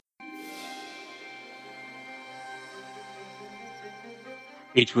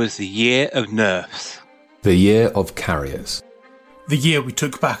It was the year of nerfs. The year of carriers. The year we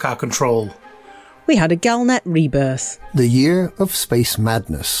took back our control. We had a Galnet rebirth. The year of space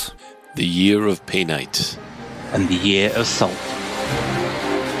madness. The year of Paynite. And the year of salt.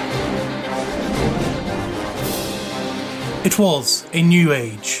 It was a new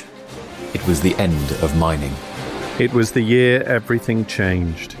age. It was the end of mining. It was the year everything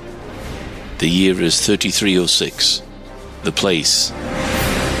changed. The year is 3306. The place,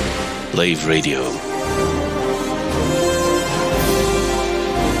 Lave Radio.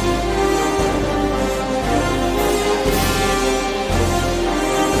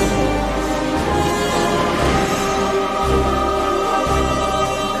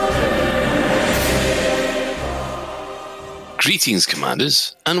 Greetings,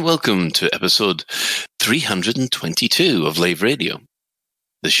 Commanders, and welcome to episode 322 of Lave Radio,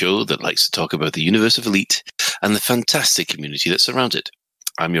 the show that likes to talk about the universe of Elite and the fantastic community that surrounds it.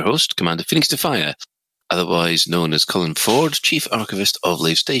 I'm your host, Commander Phoenix Defire, otherwise known as Colin Ford, Chief Archivist of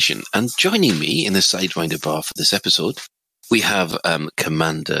Lave Station. And joining me in the Sidewinder bar for this episode, we have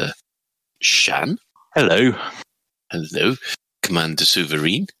Commander Shan. Hello. Hello. Commander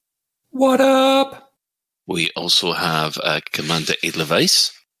Souverine. What up? We also have Commander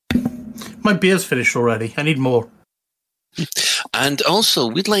Edelweiss. My beer's finished already. I need more. And also,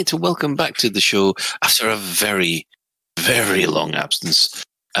 we'd like to welcome back to the show, after a very, very long absence,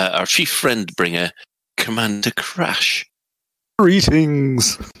 our chief friend bringer, Commander Crash.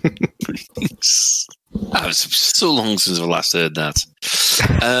 Greetings. Greetings. Oh, it's so long since I last heard that.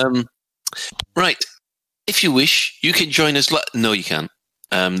 Right. If you wish, you can join us. No, you can't.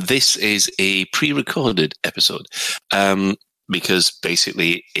 This is a pre-recorded episode because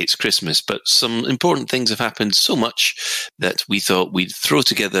basically it's Christmas, but some important things have happened so much that we thought we'd throw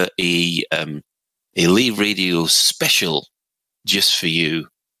together a Lave Radio special just for you.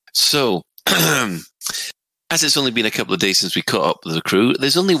 So, as it's only been a couple of days since we caught up with the crew,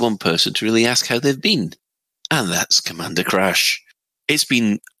 there's only one person to really ask how they've been, and that's Commander Crash. It's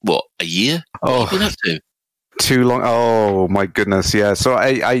been, what, a year? Oh. What have you been up to? Too long. Oh my goodness, yeah. So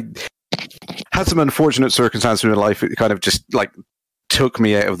I had some unfortunate circumstances in my life. It kind of just like took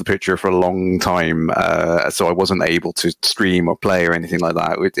me out of the picture for a long time, so I wasn't able to stream or play or anything like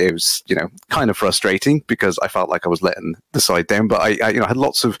that. It was, kind of frustrating because I felt like I was letting the side down. But I had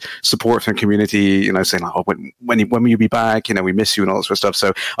lots of support from the community, saying like, "Oh, when will you be back? We miss you and all that sort of stuff."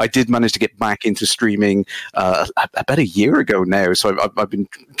 So I did manage to get back into streaming about a year ago now. So I've been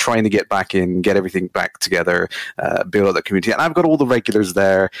trying to get back in, get everything back together, build up the community, and I've got all the regulars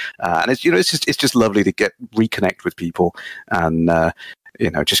there, and it's just lovely to reconnect with people and.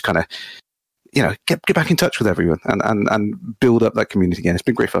 Just kind of, get back in touch with everyone and build up that community again. It's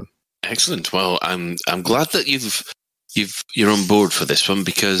been great fun. Excellent. Well, I'm glad that you're on board for this one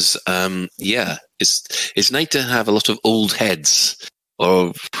because, it's nice to have a lot of old heads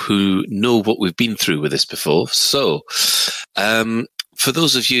or who know what we've been through with this before. So, for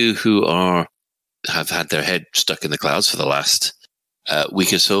those of you who have had their head stuck in the clouds for the last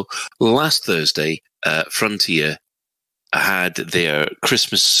week or so, last Thursday, Frontier had their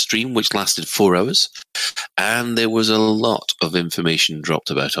Christmas stream, which lasted 4 hours, and there was a lot of information dropped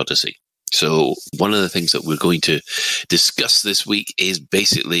about Odyssey. So one of the things that we're going to discuss this week is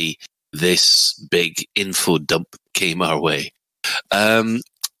basically this big info dump came our way.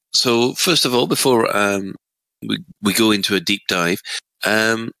 So first of all, before we go into a deep dive,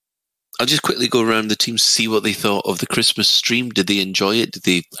 I'll just quickly go around the team, see what they thought of the Christmas stream. Did they enjoy it?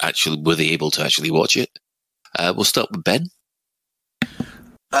 Were they able to actually watch it? We'll start with Ben.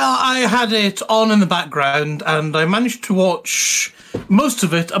 I had it on in the background, and I managed to watch most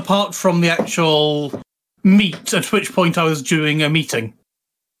of it, apart from the actual meet, at which point I was doing a meeting.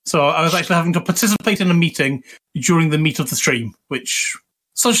 So I was actually having to participate in a meeting during the meet of the stream, which,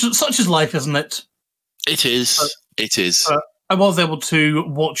 such is life, isn't it? It is. It is. I was able to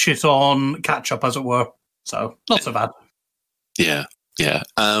watch it on catch-up, as it were, so not so bad. Yeah. Yeah.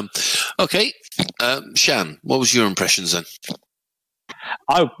 Okay. Shan, what was your impressions then?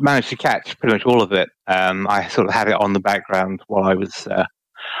 I managed to catch pretty much all of it. I sort of had it on the background while I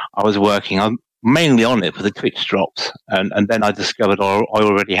was working. I'm mainly on it for the Twitch drops, and then I discovered I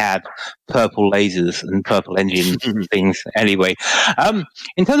already had purple lasers and purple engines and things. Anyway,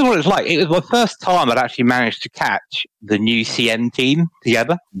 in terms of what it was my first time I'd actually managed to catch the new CN team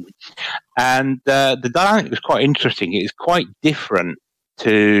together, and the dynamic was quite interesting. It was quite different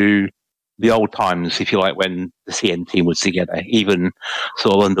to the old times, if you like, when the CN team was together, even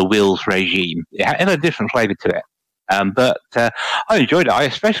sort of under Will's regime. It had a different flavour to it. But I enjoyed it. I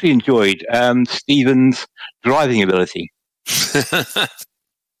especially enjoyed Stephen's driving ability.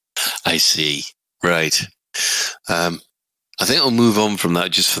 I see. Right. I think I'll move on from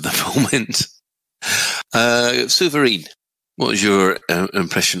that just for the moment. Souverine, what was your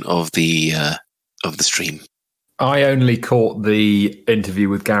impression of the stream? I only caught the interview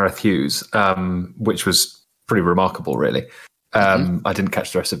with Gareth Hughes, which was pretty remarkable, really. I didn't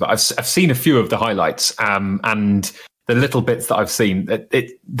catch the rest of it. I've seen a few of the highlights, and the little bits that I've seen,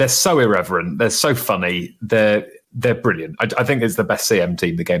 they're so irreverent, they're so funny, they're brilliant. I think it's the best CM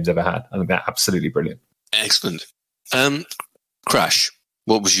team the game's ever had. I think they're absolutely brilliant. Excellent. Crash,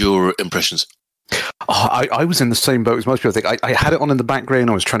 what was your impressions? I was in the same boat as most people. I think I had it on in the background.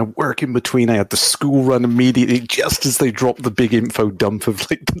 I was trying to work in between. I had the school run immediately, just as they dropped the big info dump of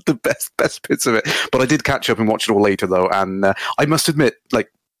like the best bits of it. But I did catch up and watch it all later, though. And I must admit,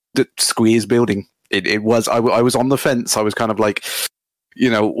 like the Squee is building. It was. I was on the fence. I was kind of like,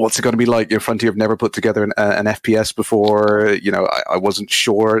 what's it going to be like? Frontier have never put together an FPS before. I wasn't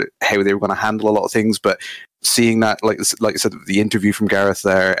sure how they were going to handle a lot of things, but seeing that, like I said, the interview from Gareth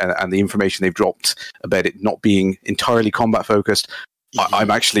there and the information they've dropped about it not being entirely combat focused,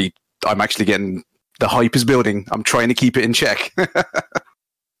 I'm actually getting the hype is building. I'm trying to keep it in check.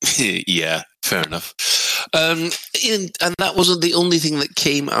 Yeah, fair enough. And that wasn't the only thing that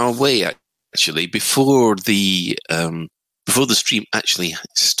came our way. Actually, before the stream actually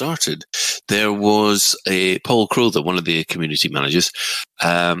started, there was Paul Crowther, one of the community managers,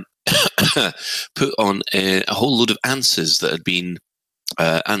 put on a whole load of answers that had been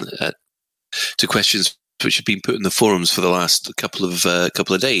to questions which had been put in the forums for the last couple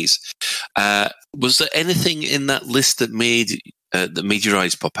of days. Was there anything in that list that made your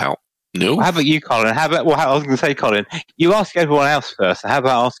eyes pop out? No. Well, how about you, Colin? I was going to say, Colin, you ask everyone else first. How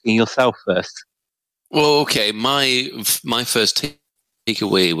about asking yourself first? Well, okay. My first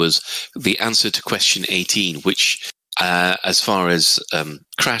takeaway was the answer to question 18, which, as far as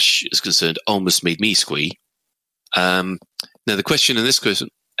Crash is concerned, almost made me squee. Now, the question in this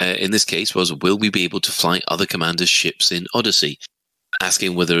case was, will we be able to fly other commanders' ships in Odyssey?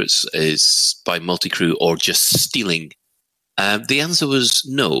 Asking whether it's by multi-crew or just stealing. The answer was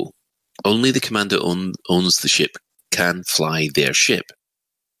no. Only the commander owns the ship can fly their ship.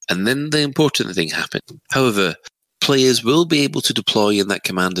 And then the important thing happened. However, players will be able to deploy in that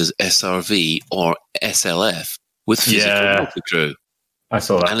commander's SRV or SLF with physical multi-crew. I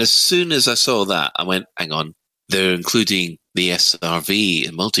saw that. And as soon as I saw that, I went, hang on, they're including the SRV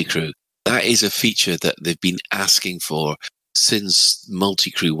in multi-crew. That is a feature that they've been asking for since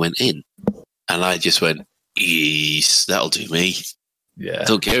multi-crew went in. And I just went, yes, that'll do me. Yeah,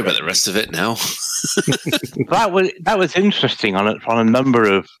 don't care about the rest of it now. that was interesting on a number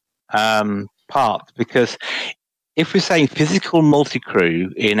of parts, because if we're saying physical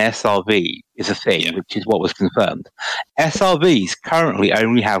multi-crew in SRV is a thing, which is what was confirmed, SRVs currently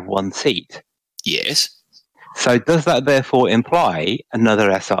only have one seat. Yes. So does that therefore imply another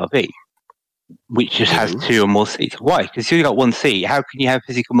SRV, which just has two or more seats? Why? Because you've got one seat. How can you have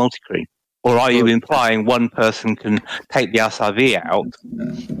physical multi-crew? Or are you implying one person can take the SRV out?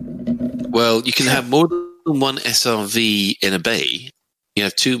 Well, you can have more than one SRV in a bay. You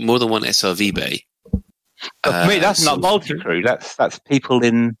have more than one SRV bay. But for me, that's not multi-crew. That's people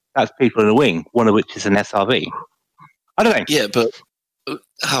in a wing, one of which is an SRV. I don't know. Yeah, but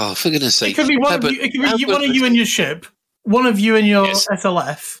for goodness sake, it could be one of you. It could be one of you in your ship, one of you in your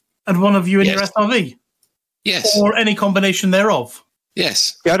SLF, and one of you in your SRV. Yes, or any combination thereof.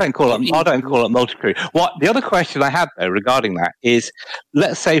 Yes. Yeah, I don't call it multi-crew. What the other question I had though regarding that is,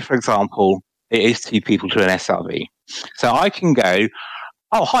 let's say for example it is two people to an SRV, so I can go,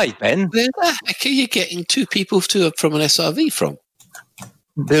 oh hi Ben. Where the heck are you getting two people from an SRV from?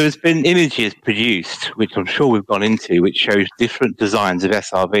 There has been images produced, which I'm sure we've gone into, which shows different designs of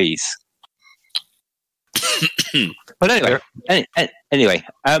SRVs. But anyway,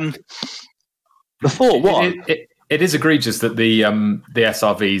 before what? It is egregious that the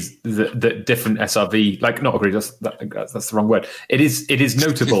SRVs, the different SRV, like not egregious, that's the wrong word. It is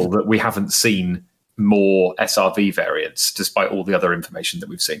notable that we haven't seen more SRV variants, despite all the other information that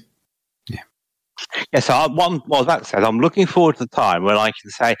we've seen. Yeah. So that said, I'm looking forward to the time when I can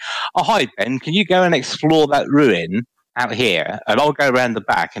say, "Oh hi Ben, can you go and explore that ruin out here, and I'll go around the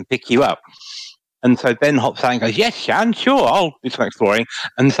back and pick you up." And so Ben hops out and goes, "Yes, Shan, sure, I'll do some exploring."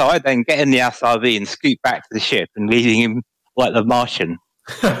 And so I then get in the SRV and scoot back to the ship and leaving him like the Martian.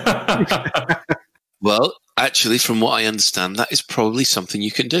 Well, actually, from what I understand, that is probably something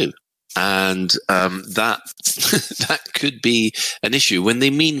you can do. And that could be an issue. When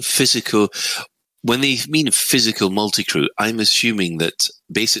they mean physical multi-crew, I'm assuming that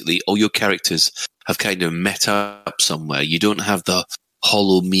basically all your characters have kind of met up somewhere. You don't have the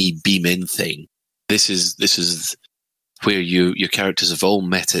Hollow Me beam in thing. This is where your characters have all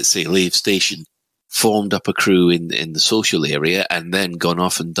met at, say, Lave Station, formed up a crew in the social area, and then gone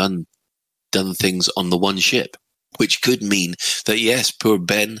off and done things on the one ship, which could mean that, yes, poor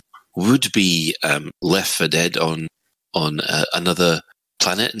Ben would be left for dead on another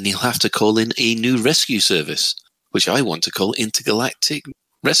planet, and he'll have to call in a new rescue service, which I want to call Intergalactic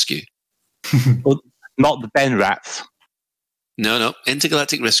Rescue. Well, not the Ben Rats. No,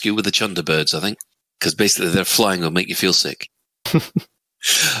 Intergalactic Rescue with the Chunderbirds, I think, because basically their flying will make you feel sick.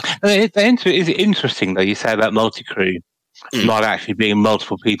 It's interesting, though, you say about multi-crew not actually being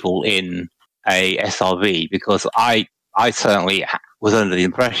multiple people in a SRV, because I certainly was under the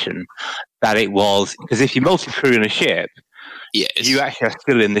impression that it was, because if you multi-crew in a ship, you actually are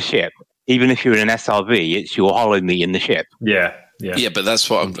still in the ship. Even if you're in an SRV, it's your Hollow Me in the ship. Yeah, but that's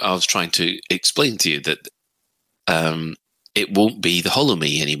what I was trying to explain to you, that it won't be the Hollow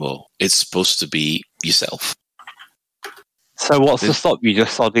Me anymore. It's supposed to be yourself. So what's to stop you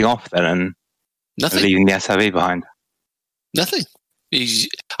just sodding off then and leaving the SRV behind? Nothing.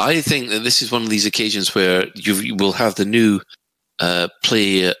 I think that this is one of these occasions where you will have the new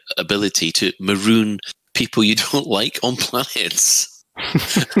player ability to maroon people you don't like on planets.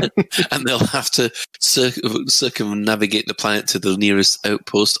 And they'll have to circumnavigate the planet to the nearest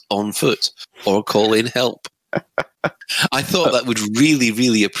outpost on foot or call in help. I thought that would really,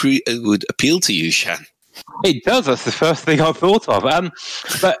 really would appeal to you, Shan. It does. That's the first thing I thought of.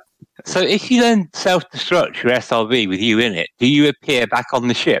 But so if you then self-destruct your SRV with you in it, do you appear back on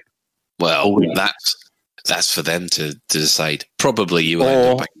the ship? Well, that's for them to decide. Probably you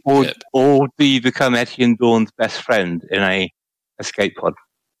will back on the ship. Or do you become Etienne Dawn's best friend in a escape pod?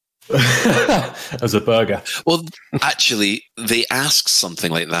 As a burger. Well, actually, they asked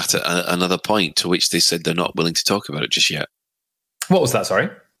something like that at another point, to which they said they're not willing to talk about it just yet. What was that, sorry?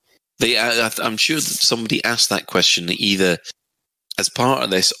 I'm sure that somebody asked that question either as part of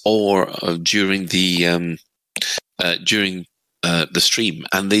this or during the stream,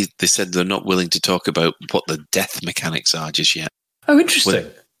 and they said they're not willing to talk about what the death mechanics are just yet. Oh,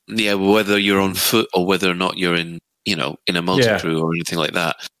 interesting. Whether you're on foot or whether or not you're in a multi-crew or anything like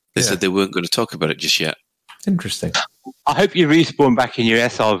that. They said they weren't going to talk about it just yet. Interesting. I hope you respawn back in your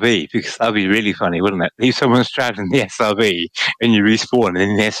SRV, because that'd be really funny, wouldn't it? Leave someone strapped in the SRV and you respawn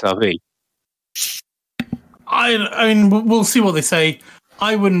in the SRV. I mean, we'll see what they say.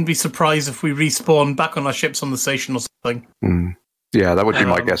 I wouldn't be surprised if we respawn back on our ships on the station or something. Yeah, that would be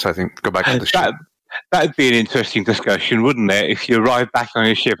my guess, I think. Go back to the ship. That'd be an interesting discussion, wouldn't it? If you arrive back on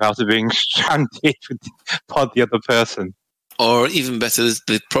your ship after being stranded with the other person. Or even better,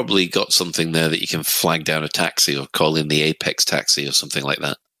 they've probably got something there that you can flag down a taxi or call in the Apex taxi or something like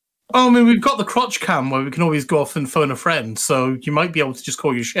that. Oh, I mean, we've got the crotch cam where we can always go off and phone a friend, so you might be able to just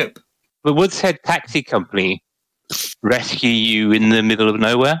call your ship. But would said taxi company rescue you in the middle of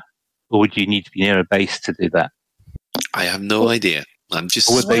nowhere? Or would you need to be near a base to do that? I have no idea. I'm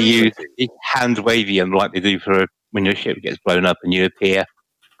just... Or would they use hand-wavium like they do for when your ship gets blown up and you appear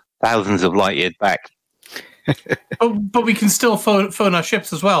thousands of light years back? But we can still phone our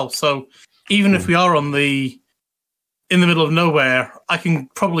ships as well. So even if we are in the middle of nowhere, I can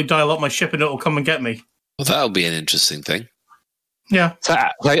probably dial up my ship and it'll come and get me. Well, that'll be an interesting thing. Yeah. So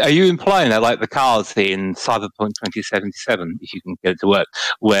are you implying that, like the cars in Cyberpunk 2077, if you can get it to work,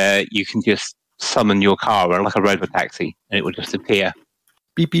 where you can just summon your car like a robo taxi and it will just appear?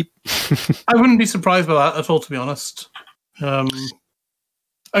 Beep, beep. I wouldn't be surprised by that at all, to be honest.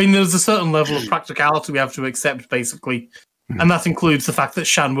 I mean, there's a certain level of practicality we have to accept, basically. And that includes the fact that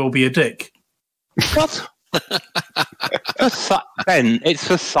Shan will be a dick. What? Ben, it's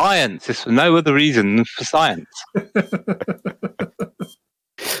for science. It's for no other reason than for science.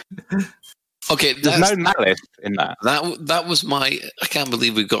 Okay, there's no malice in that. That was my... I can't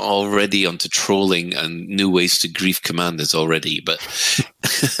believe we got already onto trolling and new ways to grief commanders already, but...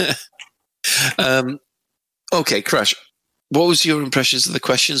 okay, Crash. What was your impressions of the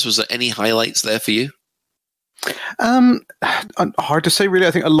questions? Was there any highlights there for you? Hard to say, really.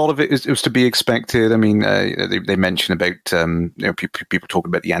 I think a lot of it was to be expected. I mean, they mention about people talking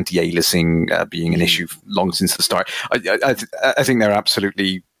about the anti-aliasing being an issue long since the start. I think they're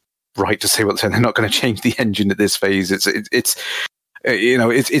absolutely right to say what they're saying. They're not going to change the engine at this phase.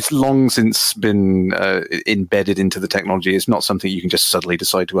 It's long since been embedded into the technology. It's not something you can just suddenly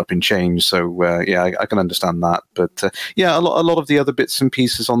decide to up and change. So I can understand that. But a lot of the other bits and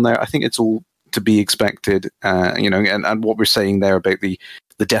pieces on there, I think it's all to be expected. And what we're saying there about the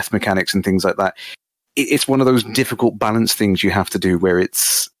death mechanics and things like that, it's one of those difficult balance things you have to do where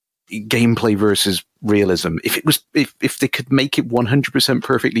it's gameplay versus realism. If they could make it 100%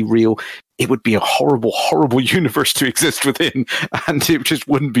 perfectly real, it would be a horrible universe to exist within, and it just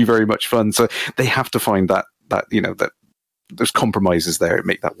wouldn't be very much fun. So they have to find that there's compromises there to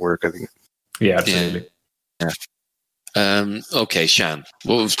make that work, I think. Yeah, absolutely. Yeah. Okay, Shan,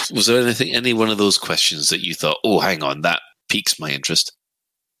 was there any one of those questions that you thought, oh, hang on, that piques my interest?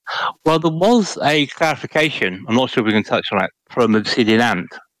 Well, there was a clarification, I'm not sure if we can touch on it, from Obsidian Ant,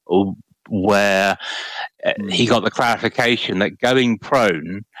 where he got the clarification that going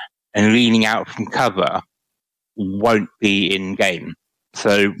prone and leaning out from cover won't be in-game.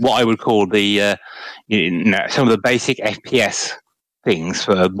 So what I would call the some of the basic FPS things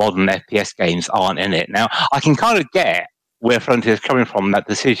for modern FPS games aren't in it. Now, I can kind of get where Frontier is coming from, that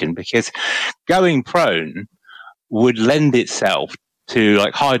decision, because going prone would lend itself to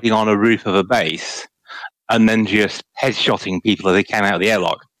like hiding on a roof of a base and then just headshotting people as they came out of the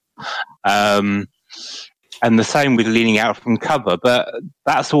airlock. And the same with leaning out from cover, but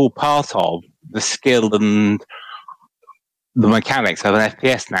that's all part of the skill and the mechanics of an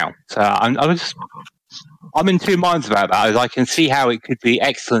FPS now. So I'm in two minds about that. As I can see how it could be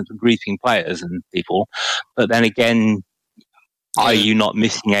excellent for briefing players and people, but then again, are you not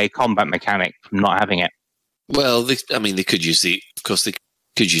missing a combat mechanic from not having it? Well, they could use the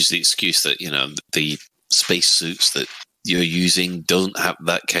excuse that the spacesuits that you're using don't have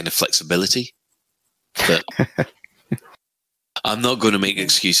that kind of flexibility. But I'm not going to make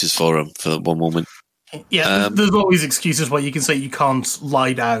excuses for them for one moment. Yeah, there's always excuses where you can say you can't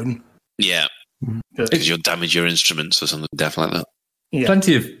lie down. Yeah, because you'll damage your instruments or something deaf like that. Yeah.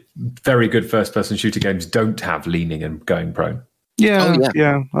 Plenty of very good first-person shooter games don't have leaning and going prone. Yeah.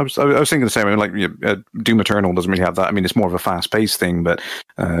 I was thinking the same. I mean, like Doom Eternal doesn't really have that. I mean, it's more of a fast-paced thing, but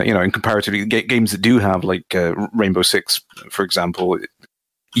in comparatively games that do have, like Rainbow Six, for example, it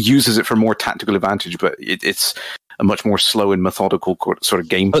uses it for more tactical advantage, but it's a much more slow and methodical sort of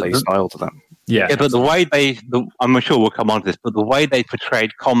gameplay style to them. Yeah, but the way I'm sure we'll come on to this, but the way they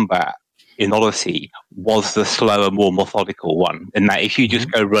portrayed combat in Odyssey was the slower, more methodical one. In that, if you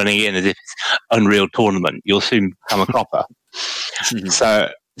just go running in as if it's Unreal Tournament, you'll soon become a cropper. So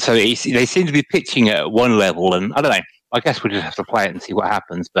they seem to be pitching it at one level, and I don't know. I guess we'll just have to play it and see what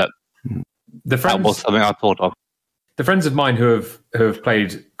happens. But that was something I thought of. The friends of mine who have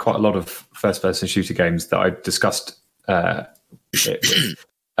played quite a lot of first-person shooter games that I discussed with,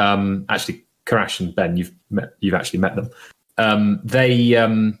 actually, Karash and Ben, you've actually met them. They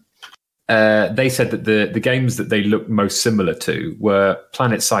said that the games that they looked most similar to were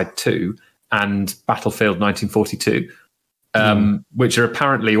PlanetSide 2 and Battlefield 1942, which are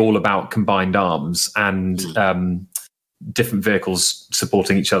apparently all about combined arms and different vehicles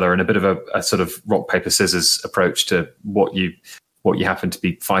supporting each other and a bit of a sort of rock, paper, scissors approach to what you happen to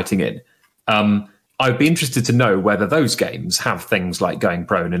be fighting in. I'd be interested to know whether those games have things like going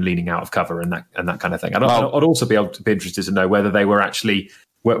prone and leaning out of cover and that kind of thing. I'd also be interested to know whether they were actually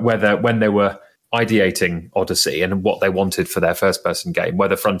when they were ideating Odyssey and what they wanted for their first-person game,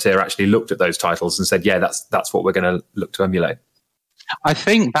 whether Frontier actually looked at those titles and said, "Yeah, that's what we're going to look to emulate." I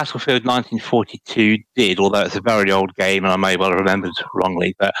think Battlefield 1942 did, although it's a very old game and I may well have remembered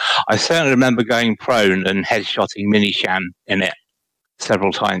wrongly, but I certainly remember going prone and headshotting Minishan in it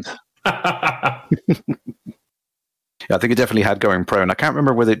several times. Yeah, I think it definitely had going prone. I can't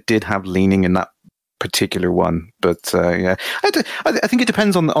remember whether it did have leaning in that particular one, but yeah, I think it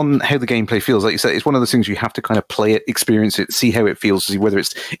depends on how the gameplay feels. Like you said, it's one of those things you have to kind of play it, experience it, see how it feels, see whether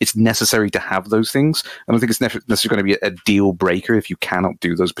it's necessary to have those things. I don't think it's necessarily going to be a deal breaker if you cannot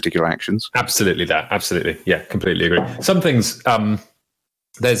do those particular actions. Absolutely, yeah, completely agree. Some things.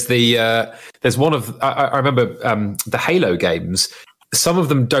 There's one of I remember the Halo games. Some of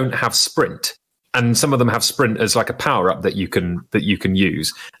them don't have sprint, and some of them have sprint as like a power up that you can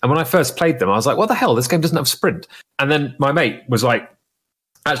use. And when I first played them, I was like, "What the hell? This game doesn't have sprint." And then my mate was like,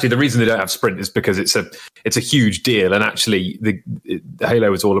 "Actually, the reason they don't have sprint is because it's a huge deal, and actually the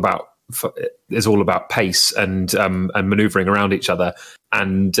Halo is all about pace and maneuvering around each other,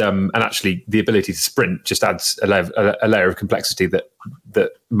 and actually the ability to sprint just adds a layer of complexity that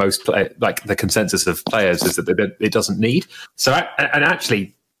most like the consensus of players is that it doesn't need." So and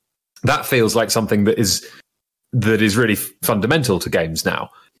actually that feels like something that is really fundamental to games now,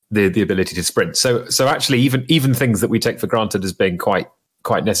 the ability to sprint. So actually even things that we take for granted as being quite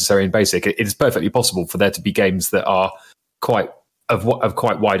necessary and basic, it is perfectly possible for there to be games that are quite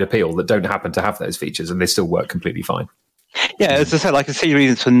wide appeal that don't happen to have those features, and they still work completely fine. Yeah, as I said, I can see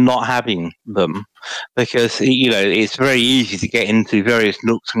reasons for not having them, because it's very easy to get into various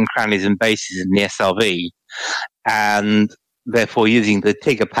nooks and crannies and bases in the SRV, and therefore using the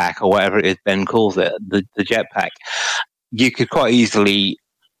Tigger pack or whatever it is Ben calls it, the jetpack, you could quite easily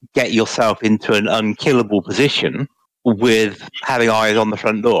get yourself into an unkillable position with having eyes on the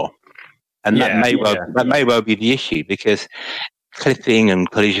front door. And that may well be the issue, because clipping and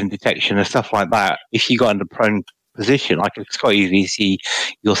collision detection and stuff like that, if you got in a prone position, I could quite easily see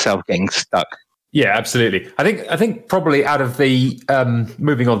yourself getting stuck. Yeah, absolutely. I think probably out of the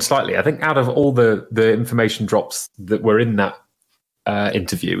moving on slightly, I think out of all the information drops that were in that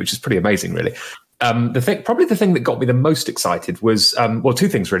interview, which is pretty amazing, really. The thing that got me the most excited was two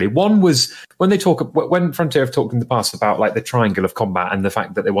things really. One was when Frontier have talked in the past about like the triangle of combat and the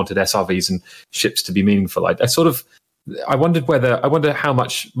fact that they wanted SRVs and ships to be meaningful. I wondered how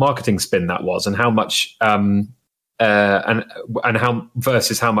much marketing spin that was, and how much and how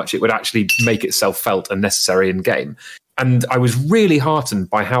versus how much it would actually make itself felt and necessary in game. And I was really heartened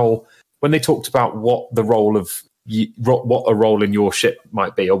by how when they talked about what the role of what a role in your ship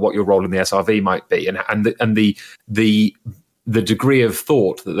might be, or what your role in the SRV might be, and the degree of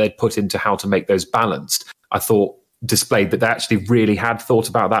thought that they'd put into how to make those balanced, I thought displayed that they actually really had thought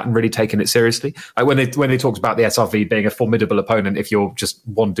about that and really taken it seriously. Like when they talked about the SRV being a formidable opponent if you're just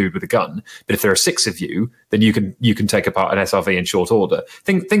one dude with a gun, but if there are 6 of you, then you can take apart an SRV in short order.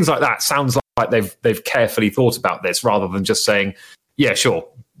 Things like that sounds like they've carefully thought about this, rather than just saying, yeah, sure,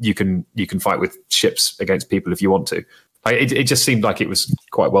 you can fight with ships against people if you want to. It just seemed like it was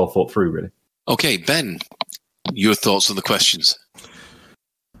quite well thought through, really. Okay, Ben, your thoughts on the questions?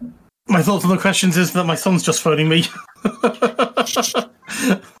 My thoughts on the questions is that my son's just phoning me. There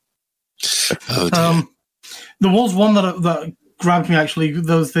was one that grabbed me, actually.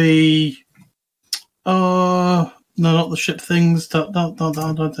 There was the... no, not the ship things.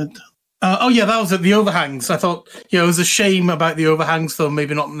 Oh, yeah, that was it. The overhangs. I thought, it was a shame about the overhangs, though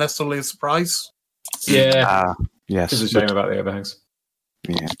maybe not necessarily a surprise. Yeah. Yes. It's a shame about the overhangs.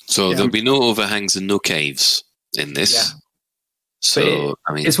 Yeah. So there'll be no overhangs and no caves in this. Yeah. So,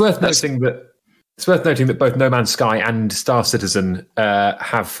 it's worth noting that both No Man's Sky and Star Citizen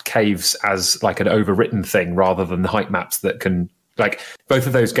have caves as like an overwritten thing, rather than the height maps that can... Like, both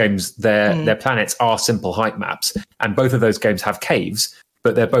of those games, their planets are simple height maps, and both of those games have caves,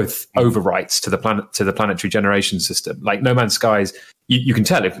 but they're both overwrites to the planetary generation system. Like No Man's Skies, you can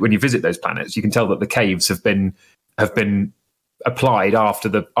tell when you visit those planets, you can tell that the caves have been applied after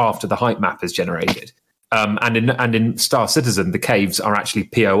the height map is generated. And in Star Citizen, the caves are actually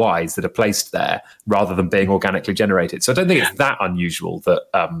POIs that are placed there rather than being organically generated. So I don't think it's that unusual that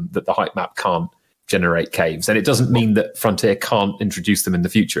the height map can't generate caves, and it doesn't mean that Frontier can't introduce them in the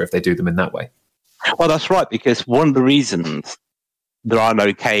future if they do them in that way. Well, that's right, because one of the reasons there are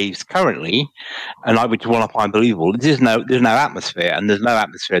no caves currently, and I would want to find believable, there's no atmosphere, and there's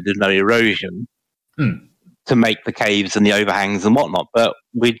no erosion to make the caves and the overhangs and whatnot. But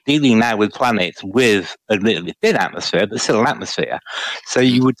we're dealing now with planets with admittedly thin atmosphere, but still an atmosphere. So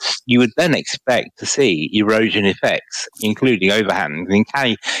you would then expect to see erosion effects, including overhangs. I mean,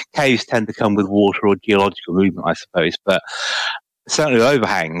 caves tend to come with water or geological movement, I suppose, but certainly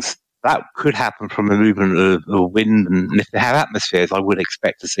overhangs, that could happen from the movement of wind, and if they have atmospheres, I would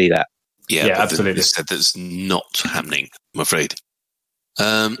expect to see that. Yeah, absolutely. They said that's not happening, I'm afraid.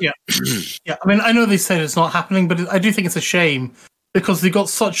 Yeah. I mean, I know they said it's not happening, but I do think it's a shame, because they got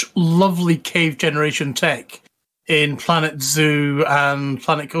such lovely cave generation tech in Planet Zoo and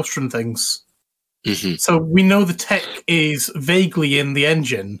Planet Coaster and things. Mm-hmm. So we know the tech is vaguely in the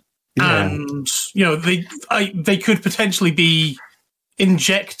engine, and they could potentially be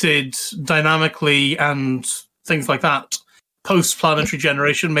injected dynamically and things like that post planetary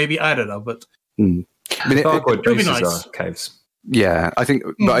generation. Maybe, I don't know, but I mean, it would be nice. Caves. Yeah, I think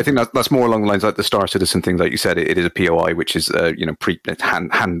that's more along the lines like the Star Citizen thing, like you said. It is a POI, which is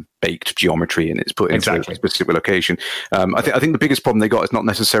hand baked geometry, and it's put into a specific location. I think the biggest problem they got is not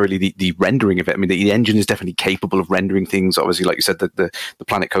necessarily the rendering of it. I mean, the engine is definitely capable of rendering things. Obviously, like you said, the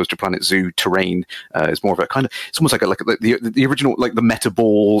Planet Coaster, Planet Zoo terrain is more of a kind of, it's almost like the original, like the meta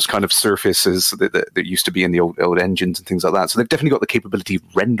balls kind of surfaces that used to be in the old engines and things like that. So they've definitely got the capability of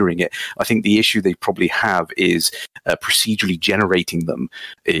rendering it. I think the issue they probably have is procedurally generating them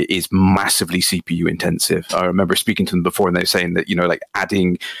is massively CPU intensive. I remember speaking to them before, and they were saying that, like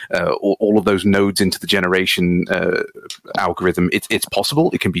adding all of those nodes into the generation algorithm, it's possible,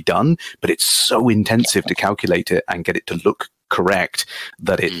 it can be done, but it's so intensive to calculate it and get it to look correct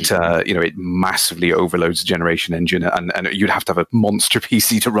that it massively overloads the generation engine, and you'd have to have a monster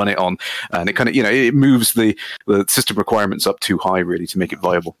PC to run it on, and it kind of it moves the system requirements up too high really to make it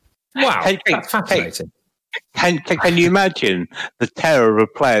viable. Wow, that's fascinating. Can you imagine the terror of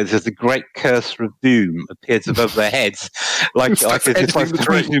players as the great cursor of doom appears above their heads, like as if I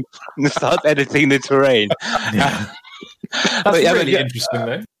start editing the terrain? That's really interesting,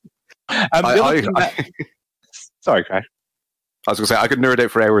 though. Sorry, Craig. I was going to say, I could nerd out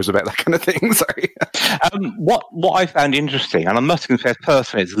for hours about that kind of thing. Sorry. What I found interesting, and I must confess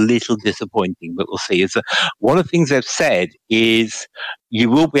personally, it's a little disappointing, but we'll see, is that one of the things they've said is you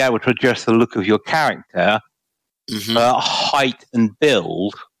will be able to adjust the look of your character, but height and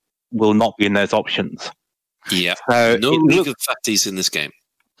build will not be in those options. Yeah. So no League of Fatties in this game.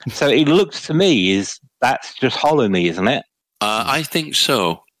 So it looks to me that's just Hollow Me, isn't it? I think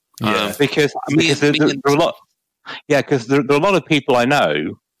so. Yeah. Because there are a lot. Yeah, because there are a lot of people I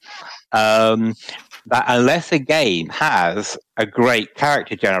know that unless a game has a great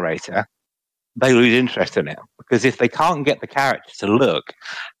character generator, they lose interest in it. Because if they can't get the character to look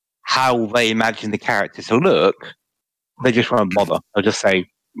how they imagine the character to look, they just won't bother. They'll just say,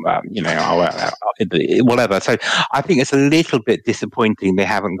 whatever. So I think it's a little bit disappointing they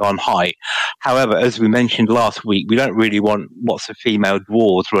haven't gone height. However, as we mentioned last week, we don't really want lots of female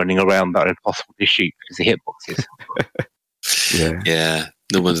dwarves running around that are impossible to shoot because of hitboxes. Yeah.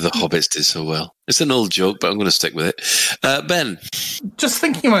 No wonder the Hobbits did so well. It's an old joke, but I'm going to stick with it. Ben? Just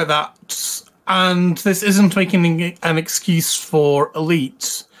thinking about that, and this isn't making an excuse for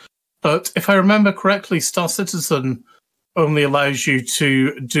Elite, but if I remember correctly, Star Citizen only allows you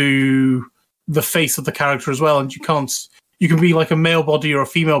to do the face of the character as well, and you can be like a male body or a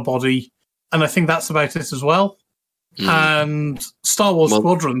female body, and I think that's about it as well. And Star Wars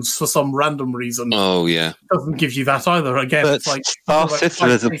Squadrons, for some random reason, doesn't give you that either. Again, but it's like Star Citizen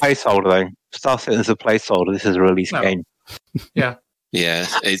is a placeholder, though. Star Citizen is a placeholder. This is a release game. Yeah. Yeah,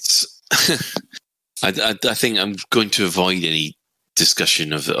 it's... I think I'm going to avoid any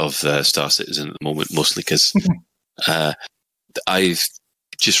discussion of Star Citizen at the moment, mostly because I've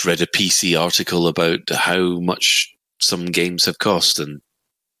just read a PC article about how much some games have cost, and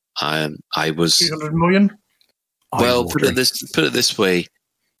I was 200 million. Well, put it this way,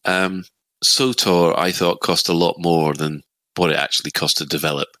 SOTOR I thought cost a lot more than what it actually cost to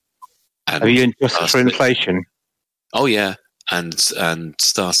develop. And are you adjusted for inflation? Oh yeah, and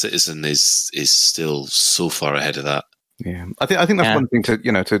Star Citizen is still so far ahead of that. Yeah, I think that's one thing to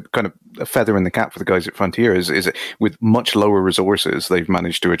kind of feather in the cap for the guys at Frontier is with much lower resources they've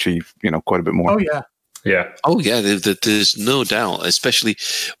managed to achieve quite a bit more. Oh yeah. Yeah. Oh, yeah. There's no doubt, especially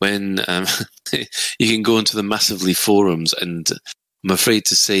when you can go into the Massively forums, and I'm afraid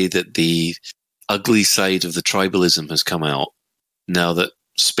to say that the ugly side of the tribalism has come out now that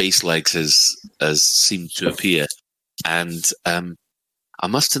Space Legs has seemed to appear. And I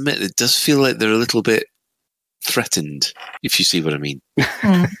must admit, it does feel like they're a little bit threatened, if you see what I mean.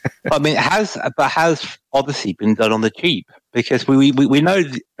 I mean, has Odyssey been done on the cheap? Because we know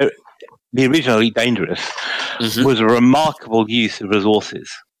the original Elite Dangerous was a remarkable use of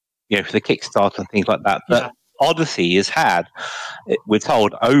resources, for the Kickstarter and things like that. But Odyssey has had, we're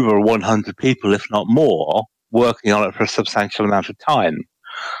told, over 100 people, if not more, working on it for a substantial amount of time.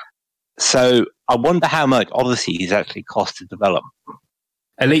 So I wonder how much Odyssey has actually cost to develop.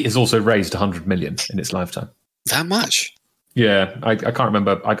 Elite has also raised 100 million in its lifetime. That much? Yeah, I can't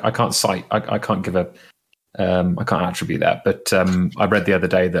remember. I can't cite. I can't give a. I can't attribute that, but I read the other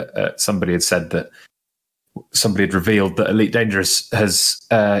day that somebody had said that somebody had revealed that Elite Dangerous has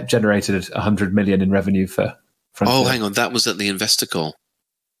generated 100 million in revenue for Frontier. Oh, hang on, that was at the investor call.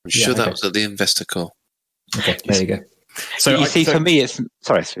 I'm sure that was at the investor call. Okay, there you go. So you see, for me, it's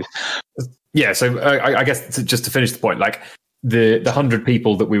sorry. Yeah, so I guess just to finish the point, like the 100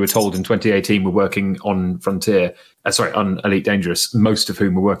 people that we were told in 2018 were working on Frontier, on Elite Dangerous, most of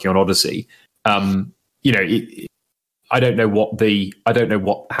whom were working on Odyssey. I don't know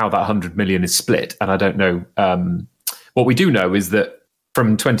how that 100 million is split, and I don't know. What we do know is that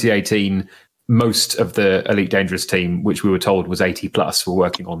from 2018, most of the Elite Dangerous team, which we were told was 80 plus, were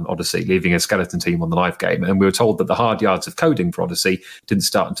working on Odyssey, leaving a skeleton team on the live game. And we were told that the hard yards of coding for Odyssey didn't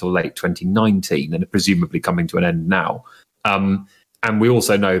start until late 2019 and are presumably coming to an end now. And we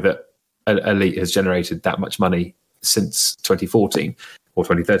also know that Elite has generated that much money since 2014 or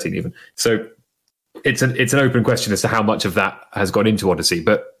 2013 even. So it's an open question as to how much of that has gone into Odyssey.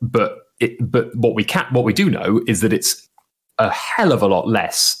 But what we do know is that it's a hell of a lot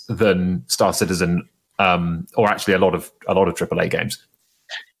less than Star Citizen, or actually a lot of AAA games.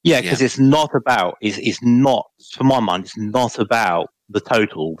 Yeah, because it's not, for my mind, it's not about the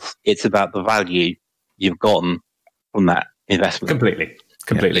totals. It's about the value you've gotten from that investment. Completely.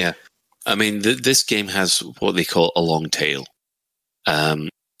 Yeah. I mean, this game has what they call a long tail.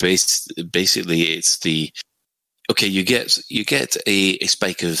 basically it's the okay. You get a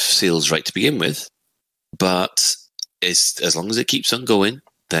spike of sales right to begin with, but as long as it keeps on going,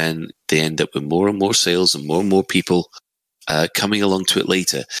 then they end up with more and more sales and more people coming along to it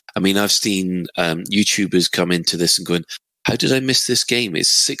later. I mean, I've seen YouTubers come into this and going, "How did I miss this game? It's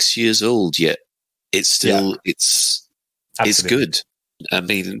 6 years old yet. It's still it's good." I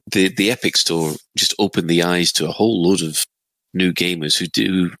mean, the Epic Store just opened the eyes to a whole load of new gamers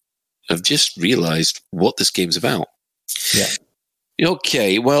who have just realized what this game's about. Yeah.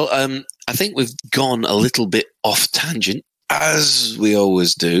 Okay, well, I think we've gone a little bit off tangent, as we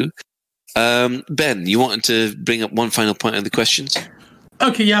always do. Ben, you wanted to bring up one final point of the questions?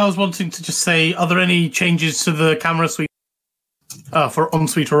 Okay, yeah, I was wanting to just say, are there any changes to the camera suite for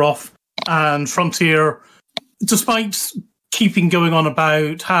on-suite or off? And Frontier, despite keeping going on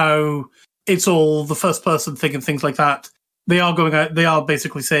about how it's all the first-person thing and things like that, they are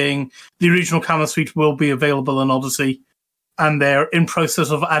basically saying the original camera suite will be available in Odyssey, and they're in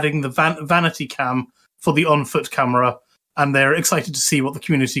process of adding the vanity cam for the on-foot camera, and they're excited to see what the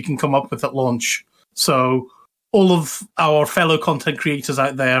community can come up with at launch. So all of our fellow content creators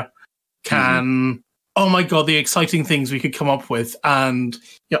out there can, oh my god, the exciting things we could come up with. And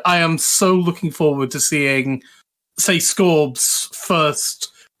I am so looking forward to seeing, say, Scorb's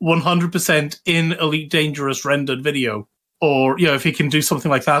first 100% in Elite Dangerous rendered video. Or, if he can do something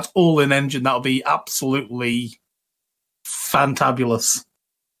like that, all in engine, that'll be absolutely fantabulous.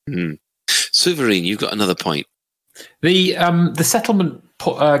 Souverine, you've got another point. The settlement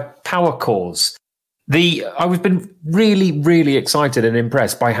power cores. I've been really, really excited and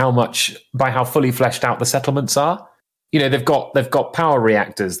impressed by how fully fleshed out the settlements are. They've got power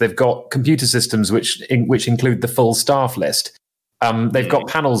reactors, they've got computer systems which include the full staff list. They've got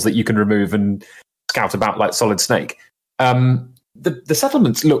panels that you can remove and scout about like Solid Snake. The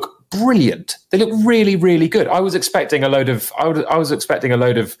settlements look brilliant. They look really, really good. I was expecting a load of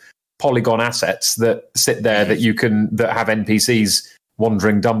polygon assets that sit there that have NPCs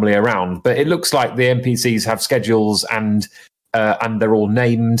wandering dumbly around, but it looks like the NPCs have schedules and they're all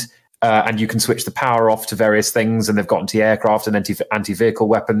named, and you can switch the power off to various things, and they've got anti-aircraft and anti-vehicle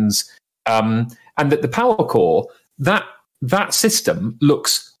weapons, and that the power core, that system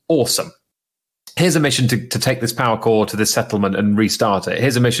looks awesome. Here's a mission to take this power core to this settlement and restart it.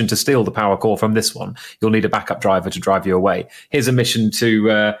 Here's a mission to steal the power core from this one. You'll need a backup driver to drive you away. Here's a mission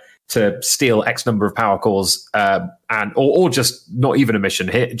to steal X number of power cores, or just not even a mission.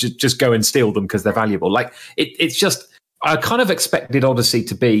 Here, just go and steal them because they're valuable. Like it's just, I kind of expected Odyssey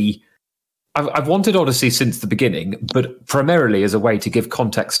to be. I've wanted Odyssey since the beginning, but primarily as a way to give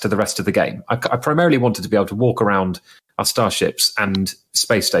context to the rest of the game. I primarily wanted to be able to walk around our starships and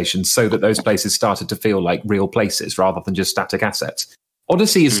space stations so that those places started to feel like real places rather than just static assets.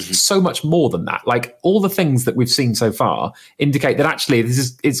 Odyssey is so much more than that. Like all the things that we've seen so far indicate that actually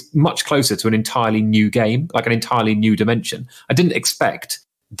this is much closer to an entirely new game, like an entirely new dimension. I didn't expect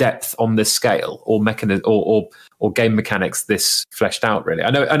depth on this scale or mechanism or game mechanics this fleshed out. Really,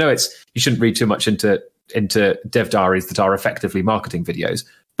 I know it's, you shouldn't read too much into dev diaries that are effectively marketing videos,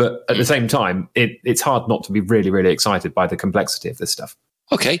 but at the same time, it's hard not to be really, really excited by the complexity of this stuff.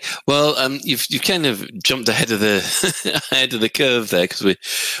 Okay, well, you've kind of jumped ahead of the curve there, because we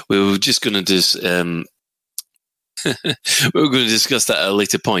were just going to we were going to discuss that at a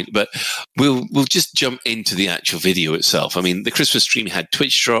later point, but we'll just jump into the actual video itself. I mean, the Christmas stream had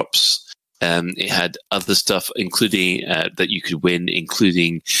Twitch drops. It had other stuff, including that you could win,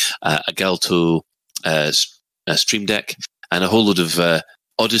 including a Galto Stream Deck and a whole lot of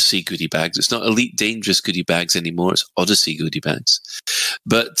Odyssey goodie bags. It's not Elite Dangerous goodie bags anymore. It's Odyssey goodie bags.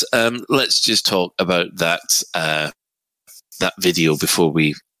 But let's just talk about that video before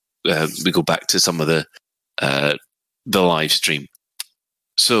we go back to some of the live stream.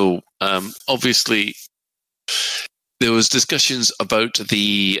 So obviously there was discussions about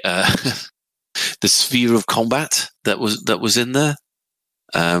the sphere of combat that was in there.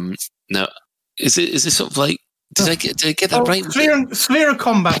 Now, is it sort of like, did I get that right? Sphere of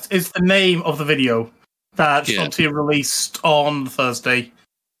Combat is the name of the video that Frontier released on Thursday,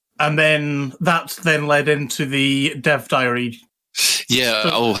 and then that led into the dev diary. Yeah.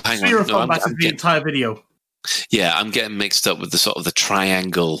 So hang Sphere on. of Combat is the entire video. Yeah, I'm getting mixed up with the sort of the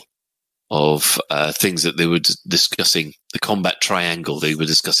triangle of things that they were discussing. The combat triangle they were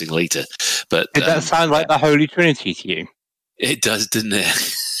discussing later. But did that sound like the Holy Trinity to you? It does, didn't it?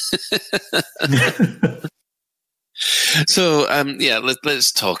 So,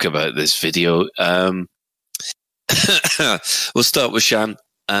 let's talk about this video. We'll start with Shan.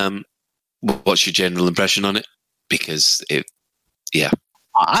 What's your general impression on it? Because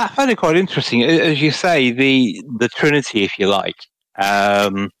I found it quite interesting, as you say, the Trinity, if you like.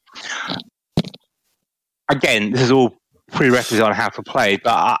 Again, this is all prerequisite on how to play,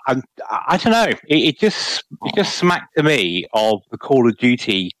 but I don't know. It just smacked to me of the Call of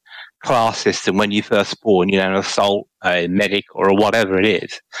Duty class system when you first spawn, an assault, a medic, or whatever it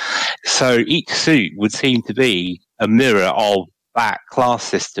is. So each suit would seem to be a mirror of that class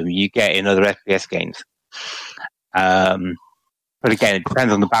system you get in other FPS games. But again, it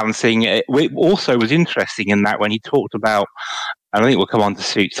depends on the balancing. It also was interesting in that when he talked about, and I think we'll come on to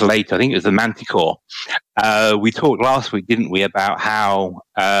suits later, I think it was the Manticore. We talked last week, didn't we, about how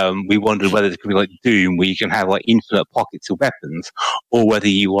we wondered whether it could be like Doom, where you can have like infinite pockets of weapons, or whether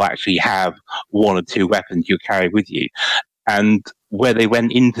you will actually have one or two weapons you carry with you. And where they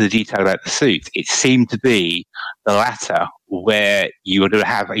went into the detail about the suits, it seemed to be the latter, where you would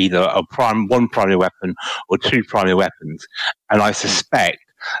have either one primary weapon or two primary weapons. And I suspect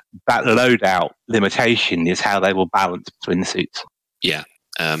that loadout limitation is how they will balance between the suits. Yeah.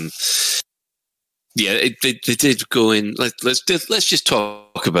 They did go in. Let's just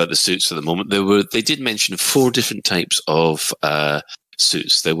talk about the suits for the moment. They did mention 4 different types of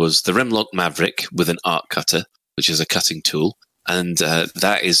suits. There was the Remlock Maverick with an arc cutter, which is a cutting tool, and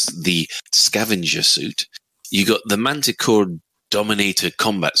that is the scavenger suit. You got the Manticore Dominator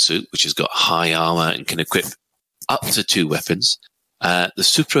combat suit, which has got high armor and can equip up to 2 weapons. The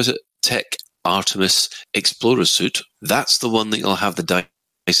Supratech Artemis Explorer suit, that's the one that you'll have the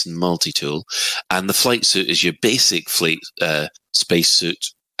Dyson multi-tool. And the flight suit is your basic fleet space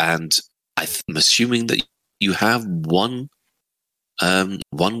suit. And I'm assuming that you have one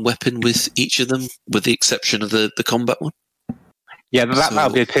weapon with each of them, with the exception of the combat one. Yeah,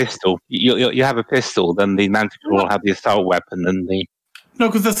 that'll be a pistol. You have a pistol, then the Manticore will have the assault weapon and the... No,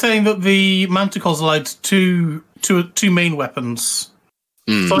 because they're saying that the Manticore's allowed two main weapons.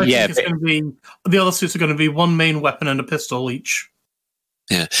 So I think it's going to be... The other suits are going to be one main weapon and a pistol each.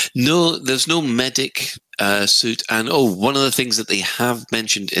 Yeah. No, there's no medic suit. And one of the things that they have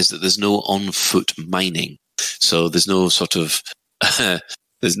mentioned is that there's no on-foot mining. So there's no sort of...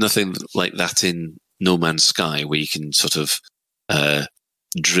 there's nothing like that in No Man's Sky where you can sort of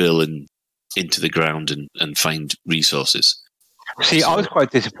drill into the ground and find resources. See, I was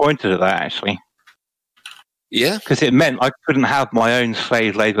quite disappointed at that, actually. Yeah? Because it meant I couldn't have my own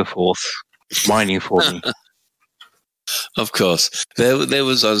slave labour force mining for me. Of course. There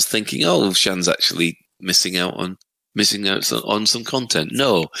was, I was thinking, Shan's actually missing out on some content.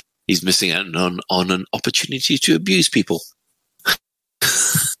 No, he's missing out on an opportunity to abuse people.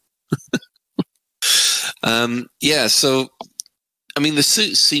 So, I mean, the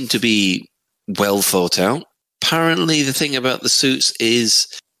suits seem to be well thought out. Apparently, the thing about the suits is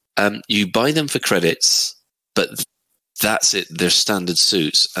you buy them for credits, but that's it. They're standard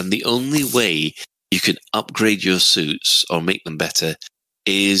suits. And the only way you can upgrade your suits or make them better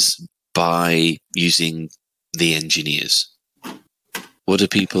is by using the engineers. What do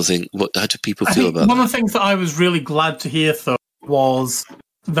people think? How do people feel about that? One of the things that I was really glad to hear, though, was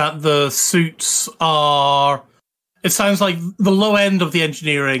that the suits are... It sounds like the low end of the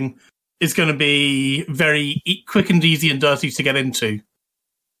engineering is going to be very quick and easy and dirty to get into.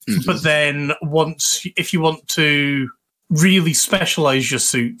 Mm-hmm. But then if you want to really specialize your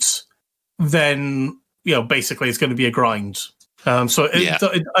suits, then, basically it's going to be a grind. I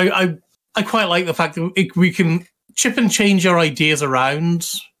quite like the fact that we can chip and change our ideas around.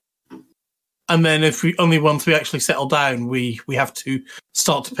 And then once we actually settle down, we have to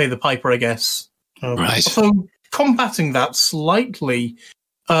start to pay the piper, I guess. Right. So combating that slightly,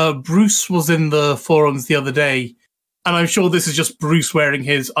 Bruce was in the forums the other day, and I'm sure this is just Bruce wearing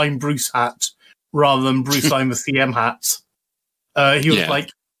his I'm Bruce hat rather than Bruce I'm a CM hat. He was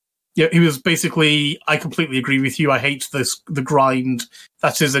he was basically, I completely agree with you. I hate the grind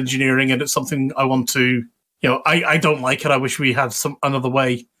that is engineering, and it's something I want to, I don't like it. I wish we had another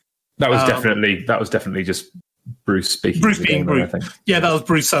way. That was definitely just Bruce speaking. Bruce being game, Bruce. I think. Yeah, that was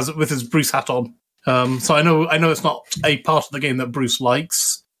Bruce with his Bruce hat on. So I know it's not a part of the game that Bruce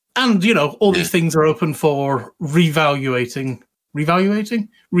likes, and all these things are open for reevaluating.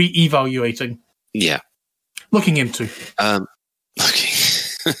 Yeah, looking into. Okay,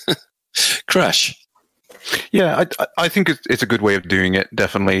 Crash. Yeah, I think it's a good way of doing it.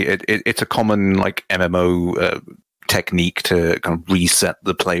 Definitely, it's a common MMO technique to kind of reset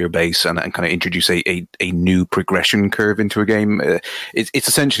the player base and kind of introduce a new progression curve into a game. It's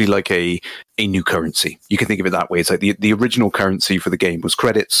essentially like a new currency. You can think of it that way. It's like the original currency for the game was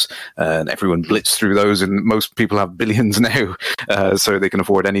credits, and everyone blitzed through those, and most people have billions now, so they can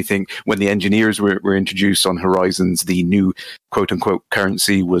afford anything. When the engineers were introduced on Horizons, the new quote-unquote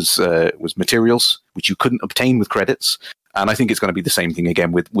currency was materials, which you couldn't obtain with credits. And I think it's going to be the same thing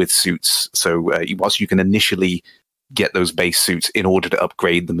again with suits. So whilst you can initially get those base suits in order to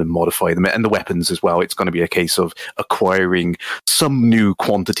upgrade them and modify them, and the weapons as well, it's going to be a case of acquiring some new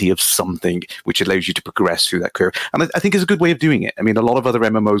quantity of something which allows you to progress through that curve. And I think it's a good way of doing it. I mean, a lot of other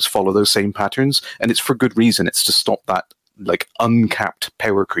MMOs follow those same patterns, and it's for good reason. It's to stop that like uncapped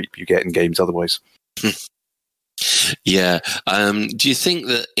power creep you get in games otherwise. Yeah. Do you think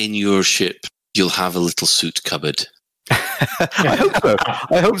that in your ship you'll have a little suit cupboard?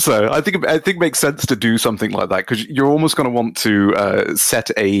 I hope so. I think it makes sense to do something like that, because you're almost going to want to set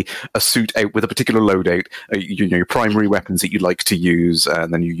a suit out with a particular loadout, your primary weapons that you like to use,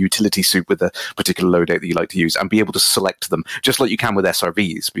 and then your utility suit with a particular loadout that you like to use, and be able to select them just like you can with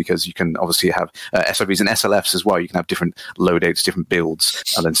SRVs, because you can obviously have SRVs and SLFs as well. You can have different loadouts, different builds,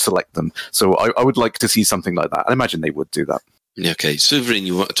 and then select them. So I would like to see something like that. I imagine they would do that. Okay, Sovereign,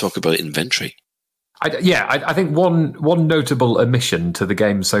 you want to talk about inventory? I think one notable omission to the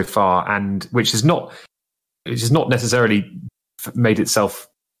game so far, and which is not necessarily made itself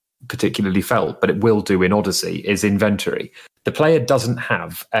particularly felt, but it will do in Odyssey, is inventory. The player doesn't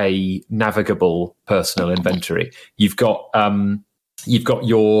have a navigable personal inventory. You've got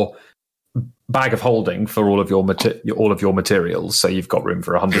your bag of holding for all of your materials. So you've got room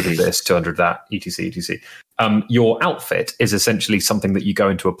for 100 of this, 200 of that, etc. Your outfit is essentially something that you go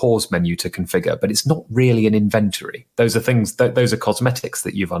into a pause menu to configure, but it's not really an inventory. Those are things those are cosmetics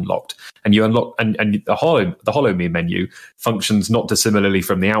that you've unlocked, and you unlock and the Hollow Me menu functions not dissimilarly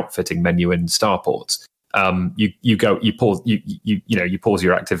from the outfitting menu in Starports. You pause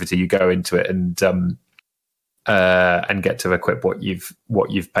your activity, you go into it and get to equip what you've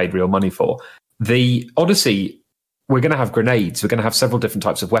paid real money for. The Odyssey, we're going to have grenades. We're going to have several different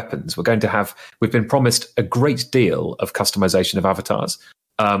types of weapons. We've been promised a great deal of customization of avatars,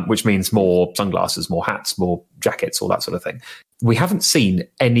 which means more sunglasses, more hats, more jackets, all that sort of thing. We haven't seen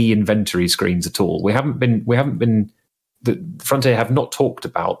any inventory screens at all. The Frontier have not talked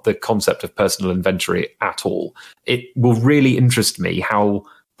about the concept of personal inventory at all. It will really interest me how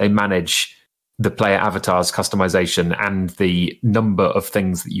they manage the player avatar's customization and the number of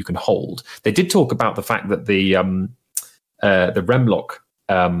things that you can hold. They did talk about the fact that the Remlock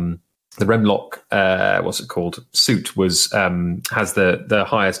what's it called, suit has the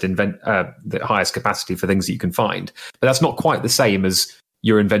highest capacity for things that you can find, but that's not quite the same as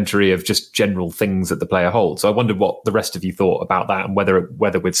your inventory of just general things that the player holds. So I wondered what the rest of you thought about that, and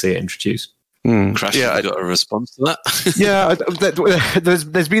whether we'd see it introduced. Crash, have you got a response to that? Yeah,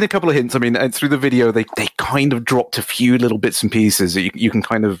 there's been a couple of hints. I mean, through the video, they kind of dropped a few little bits and pieces that you can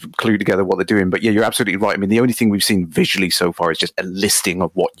kind of clue together what they're doing. But yeah, you're absolutely right. I mean, the only thing we've seen visually so far is just a listing of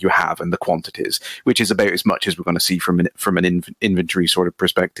what you have and the quantities, which is about as much as we're going to see from an inventory sort of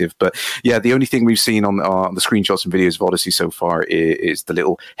perspective. But yeah, the only thing we've seen on the screenshots and videos of Odyssey so far is the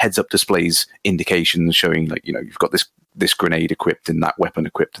little heads-up displays indications showing, like, you've got this grenade equipped and that weapon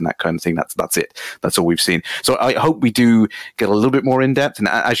equipped and that kind of thing. That's it. That's all we've seen. So I hope we do get a little bit more in depth. And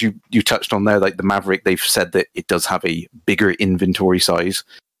as you touched on there, like the Maverick, they've said that it does have a bigger inventory size,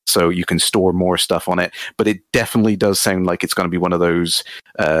 so you can store more stuff on it. But it definitely does sound like it's going to be one of those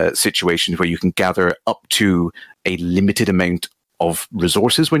situations where you can gather up to a limited amount of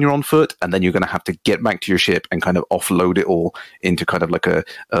resources when you're on foot, and then you're going to have to get back to your ship and kind of offload it all into kind of like a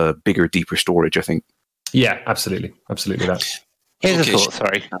bigger, deeper storage, I think. Yeah, absolutely. That. Here's a thought,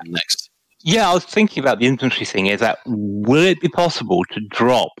 sorry. Next. Yeah, I was thinking about the inventory thing, is that will it be possible to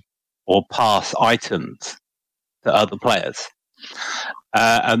drop or pass items to other players?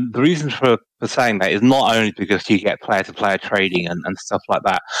 And the reason for saying that is not only because you get player-to-player trading and stuff like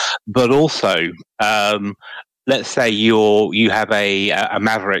that, but also, let's say you have a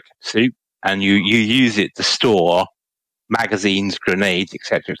Maverick suit and you use it to store magazines, grenades,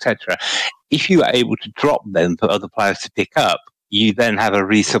 etc., etc. If you are able to drop them for other players to pick up, you then have a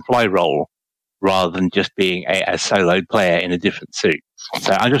resupply role rather than just being a solo player in a different suit.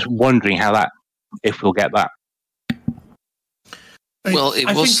 So I'm just wondering if we'll get that. Well, it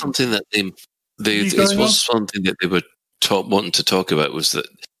was something that something that they were wanting to talk about, was that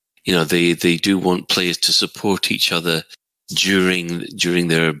they do want players to support each other during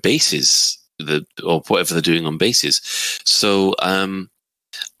their bases, or whatever they're doing on bases. So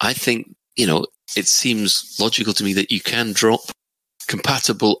I think it seems logical to me that you can drop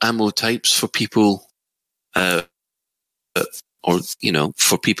compatible ammo types for people, or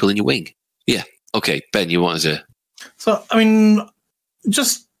for people in your wing. Yeah. Okay, Ben, you wanted to. So, I mean,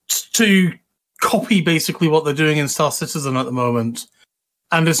 just to copy basically what they're doing in Star Citizen at the moment,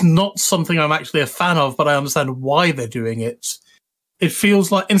 and it's not something I'm actually a fan of, but I understand why they're doing it. It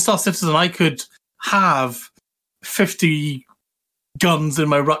feels like in Star Citizen, I could have 50 guns in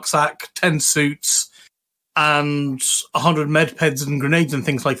my rucksack, 10 suits, and 100 medpeds and grenades and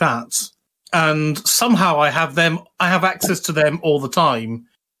things like that. And somehow I have access to them all the time.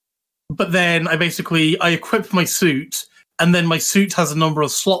 But then I equip my suit, and then my suit has a number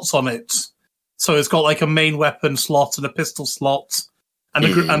of slots on it. So it's got like a main weapon slot and a pistol slot, and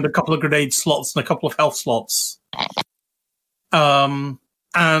a couple of grenade slots and a couple of health slots. And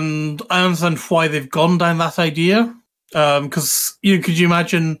I understand why they've gone down that idea. Because could you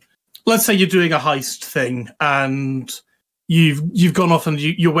imagine? Let's say you're doing a heist thing, and you've gone off and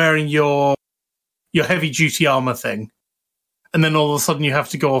you're wearing your heavy duty armor thing, and then all of a sudden you have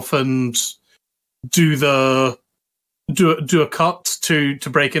to go off and do a cut to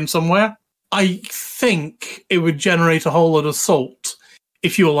break in somewhere. I think it would generate a whole lot of salt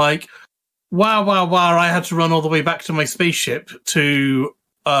if you were like, wow, I had to run all the way back to my spaceship to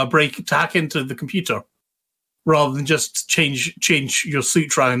hack into the computer, rather than just change your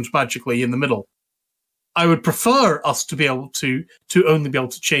suit round magically in the middle. I would prefer us to be able to only be able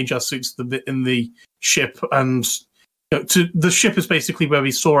to change our suits in the ship, and the ship is basically where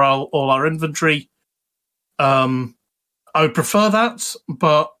we store all our inventory. I would prefer that,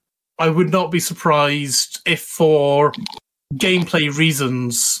 but I would not be surprised if, for gameplay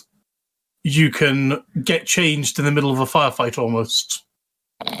reasons, you can get changed in the middle of a firefight almost.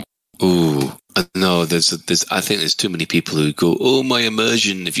 Ooh, no, I think there's too many people who go, oh, my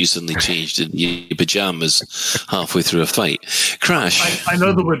immersion, if you suddenly changed in your pajamas halfway through a fight. Crash. I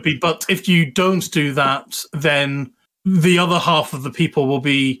know there would be, but if you don't do that, then the other half of the people will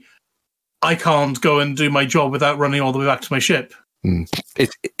be, I can't go and do my job without running all the way back to my ship.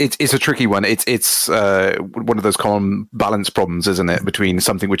 It's a tricky one. It's one of those common balance problems, isn't it, between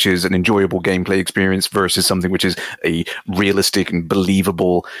something which is an enjoyable gameplay experience versus something which is a realistic and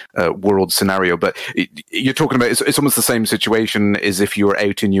believable world scenario. But you're talking about it's almost the same situation as if you're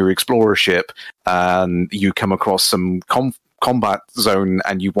out in your explorer ship and you come across some combat zone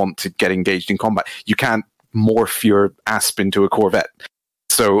and you want to get engaged in combat. You can't morph your Asp into a Corvette.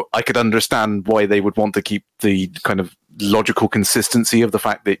 So I could understand why they would want to keep the kind of logical consistency of the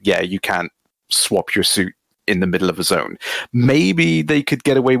fact that, yeah, you can't swap your suit in the middle of a zone. Maybe they could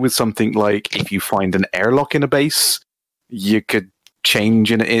get away with something like, if you find an airlock in a base, you could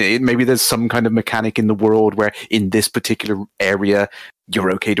change maybe there's some kind of mechanic in the world where in this particular area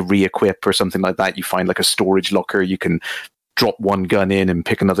you're okay to re-equip or something like that. You find like a storage locker, you can drop one gun in and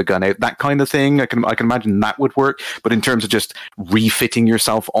pick another gun out, that kind of thing. I can imagine that would work. But in terms of just refitting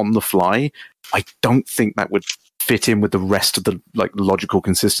yourself on the fly, I don't think that would fit in with the rest of the logical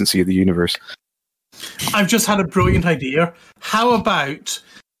consistency of the universe. I've just had a brilliant idea. How about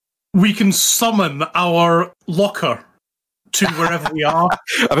we can summon our locker to wherever we are?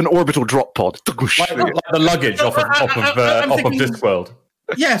 Of an orbital drop pod. like the luggage off of Discworld.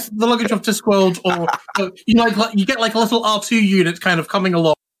 Yes, the luggage of Discworld, or you get like a little R2 unit kind of coming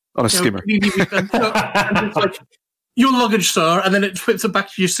along on a skimmer. And it's like, your luggage, sir, and then it flips it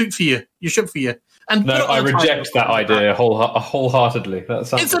back to your ship for you. And no, I reject that idea wholeheartedly. That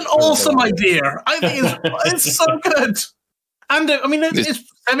sounds it's an awesome idea. I think it's so good, and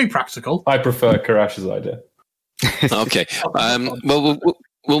it's semi-practical. I prefer Karash's idea. Okay, well,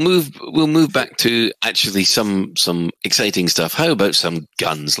 we'll move back to actually some exciting stuff. How about some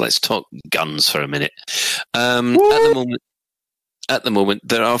guns? Let's talk guns for a minute. At the moment,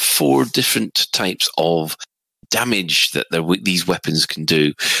 there are 4 different types of damage that these weapons can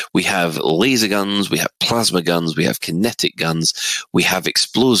do. We have laser guns, we have plasma guns, we have kinetic guns, we have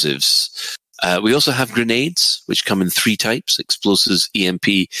explosives. We also have grenades, which come in 3 types: explosives,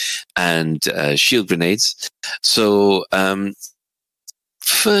 EMP, and shield grenades. So,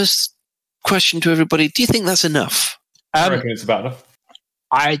 first question to everybody: do you think that's enough? I reckon it's about enough.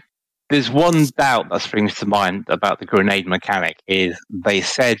 There's one doubt that springs to mind about the grenade mechanic. Is they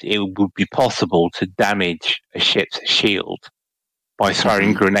said it would be possible to damage a ship's shield by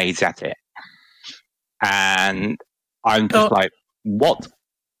throwing grenades at it, and I'm just like, what?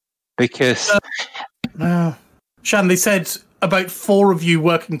 Because Shan, they said about 4 of you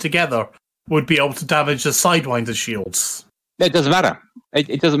working together would be able to damage the Sidewinder's shields. It doesn't matter.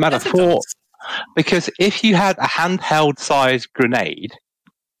 It doesn't matter. Yes, Because if you had a handheld sized grenade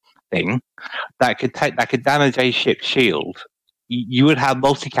thing, that could damage a ship's shield, you would have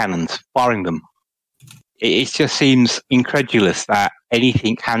multi-cannons firing them. It just seems incredulous that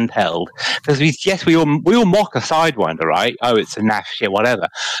anything handheld, because we all mock a Sidewinder, right? Oh, it's a naff shit, whatever.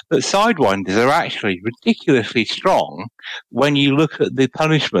 But Sidewinders are actually ridiculously strong when you look at the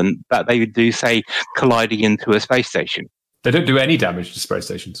punishment that they would do, say, colliding into a space station. They don't do any damage to space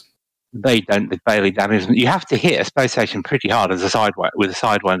stations. They barely damage them. You have to hit a space station pretty hard with a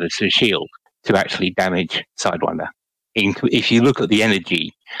Sidewinder to shield to actually damage Sidewinder. If you look at the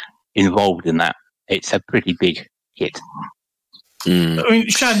energy involved in that, it's a pretty big hit. I mean,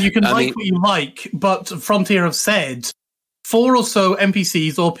 Shan, you can what you like, but Frontier have said 4 or so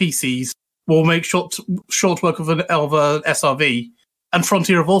NPCs or PCs will make short work of an SRV, and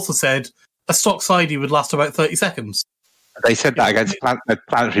Frontier have also said a stock sidey would last about 30 seconds. They said that against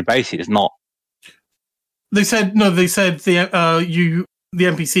planetary bases, not. They said the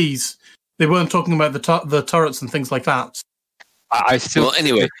NPCs. They weren't talking about the turrets and things like that. I still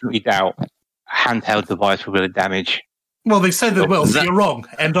doubt handheld device will damage. Well, they said they will. So you're wrong.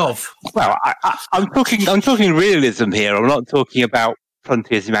 End of. Well, I'm talking realism here. I'm not talking about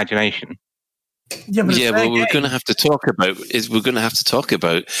Frontier's imagination. Yeah, well, we're going to have to talk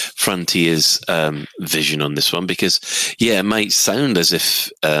about Frontier's vision on this one, because it might sound as if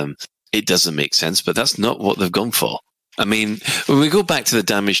it doesn't make sense, but that's not what they've gone for. I mean, when we go back to the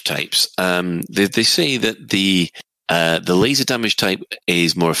damage types, they say that the laser damage type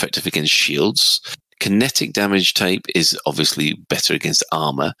is more effective against shields. Kinetic damage type is obviously better against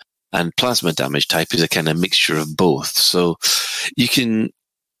armor, and plasma damage type is a kind of mixture of both. So you kind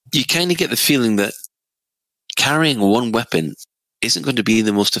of get the feeling that carrying one weapon isn't going to be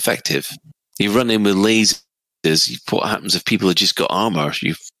the most effective. You run in with lasers. What happens if people have just got armor?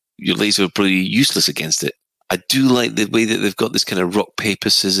 Your laser will be probably useless against it. I do like the way that they've got this kind of rock,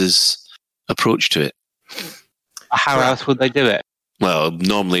 paper, scissors approach to it. How else would they do it? Well,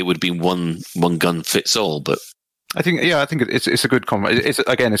 normally it would be one gun fits all, but I think it's a good comment.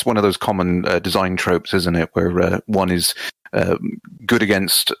 It's one of those common design tropes, isn't it? Where one is good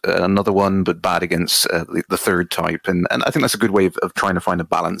against another one, but bad against the third type, and I think that's a good way of trying to find a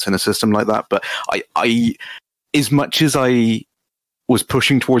balance in a system like that. But I as much as I was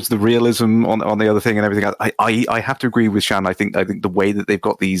pushing towards the realism on the other thing and everything, I have to agree with Shan. I think the way that they've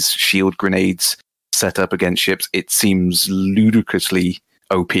got these shield grenades set up against ships, it seems ludicrously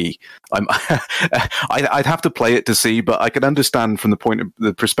OP. I'd have to play it to see, but I can understand from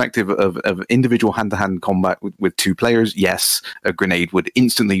the perspective of individual hand-to-hand combat with two players. Yes, a grenade would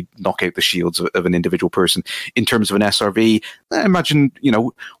instantly knock out the shields of an individual person. In terms of an SRV, I imagine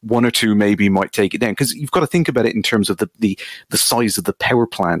one or two maybe might take it down, because you've got to think about it in terms of the size of the power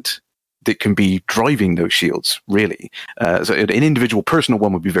plant that can be driving those shields, really. So an individual personal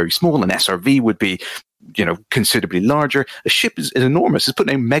one would be very small. An SRV would be, considerably larger. A ship is enormous. It's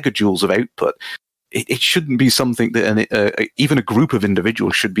putting out megajoules of output. It shouldn't be something that even a group of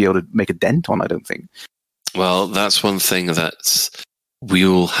individuals should be able to make a dent on, I don't think. Well, that's one thing that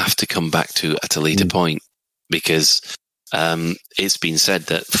we'll have to come back to at a later point, because it's been said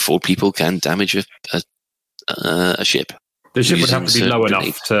that 4 people can damage a ship. The ship would have to be low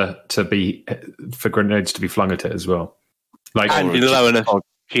enough to be for grenades to be flung at it as well. And be low enough.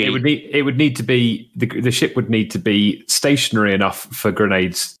 It would need to be the ship would need to be stationary enough for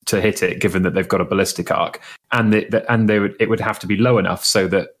grenades to hit it, given that they've got a ballistic arc, and it would have to be low enough so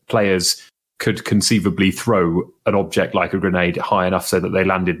that players could conceivably throw an object like a grenade high enough so that they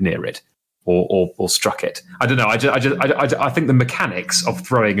landed near it or struck it. I don't know. I think the mechanics of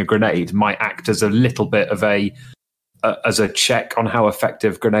throwing a grenade might act as a little bit of as a check on how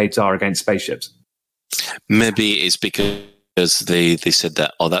effective grenades are against spaceships. Maybe it's because they said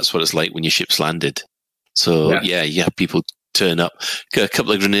that, that's what it's like when your ship's landed. So people turn up. A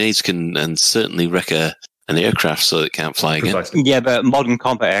couple of grenades can certainly wreck an aircraft so it can't fly again. Precisely. Yeah, but modern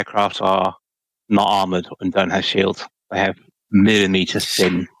combat aircraft are not armoured and don't have shields. They have millimetre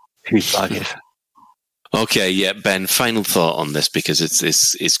thin fuselages. Okay, yeah, Ben, final thought on this, because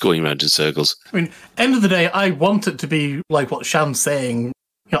it's going round in circles. I mean, end of the day, I want it to be like what Shan's saying.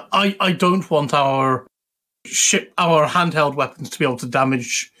 I don't want our handheld weapons to be able to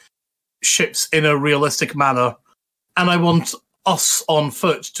damage ships in a realistic manner, and I want us on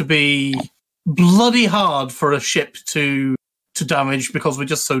foot to be bloody hard for a ship to damage, because we're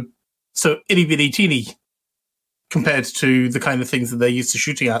just so itty bitty teeny compared to the kind of things that they're used to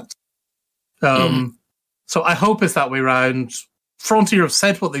shooting at. So I hope it's that way round. Frontier have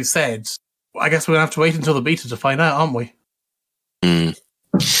said what they've said. I guess we're going to have to wait until the beta to find out, aren't we?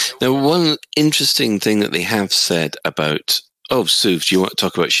 Now, one interesting thing that they have said about Oh, Suv, do you want to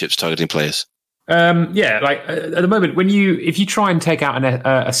talk about ships targeting players? Yeah, like at the moment, if you try and take out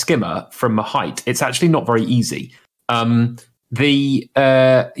a skimmer from a height, it's actually not very easy. Your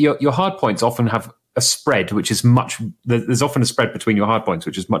hard points often have a spread, which is there's often a spread between your hard points,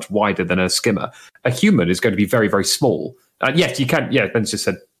 which is much wider than a skimmer. A human is going to be very, very small. Yes, you can. Yeah, Ben's just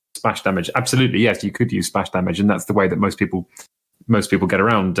said splash damage. Absolutely, yes, you could use splash damage, and that's the way that most people get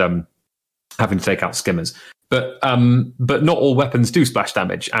around having to take out skimmers. But not all weapons do splash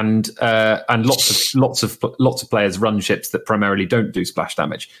damage, and lots of players run ships that primarily don't do splash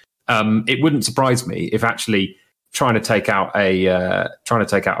damage. It wouldn't surprise me if actually trying to take out a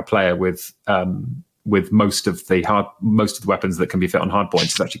player with most of the weapons that can be fit on hard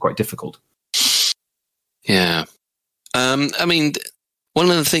points is actually quite difficult. Yeah, I mean, one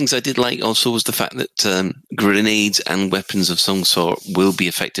of the things I did like also was the fact that grenades and weapons of some sort will be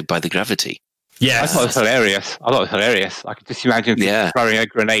affected by the gravity. Yeah, I thought it was hilarious. I could just imagine throwing a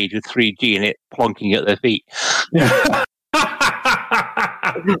grenade with 3G in it, plonking at their feet.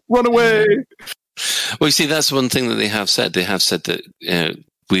 Run away! Well, you see, that's one thing that they have said. They have said that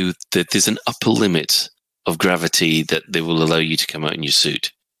that there's an upper limit of gravity that they will allow you to come out in your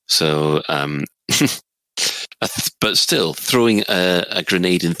suit. So, but still, throwing a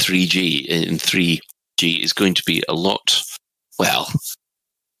grenade in 3G is going to be a lot. Well,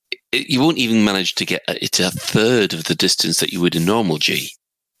 you won't even manage to get it to a third of the distance that you would in normal G.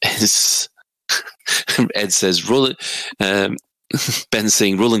 Ed says, roll it. Ben's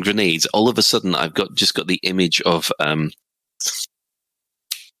saying rolling grenades. All of a sudden, I've just got the image of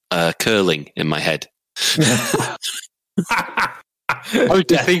curling in my head. I was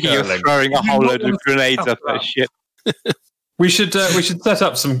just thinking of throwing a whole load of grenades up that ship. We should set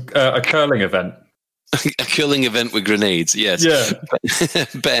up a curling event. A curling event with grenades, yes. Yeah.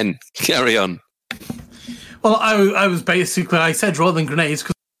 Ben, carry on. Well, I said rolling grenades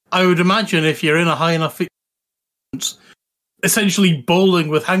because I would imagine if you're in a high enough, essentially bowling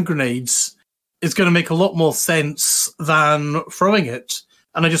with hand grenades is going to make a lot more sense than throwing it.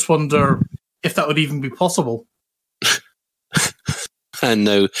 And I just wonder if that would even be possible. And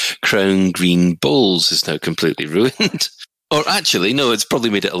now Crown Green Bowls is now completely ruined. Or actually, no, it's probably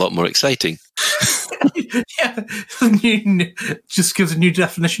made it a lot more exciting. Yeah, just gives a new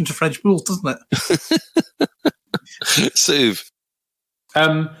definition to French bowls, doesn't it? Suv.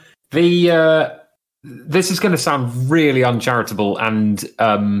 This is going to sound really uncharitable and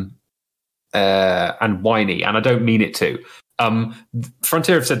whiny, and I don't mean it to.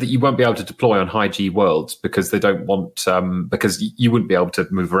 Frontier have said that you won't be able to deploy on high G worlds because they don't want because you wouldn't be able to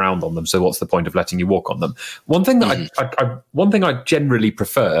move around on them. So what's the point of letting you walk on them? One thing that one thing I generally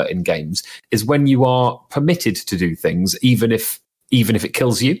prefer in games is when you are permitted to do things, even if it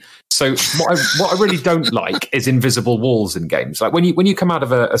kills you. So what I really don't like is invisible walls in games. Like when you come out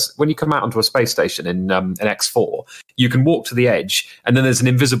onto a space station in an X4, you can walk to the edge, and then there's an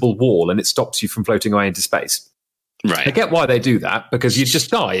invisible wall, and it stops you from floating away into space. Right. I get why they do that, because you'd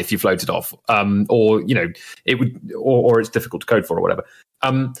just die if you floated off, or it would, or it's difficult to code for, or whatever.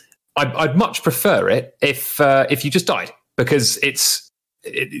 I'd much prefer it if you just died, because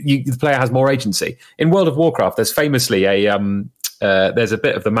the player has more agency. In World of Warcraft, there's famously there's a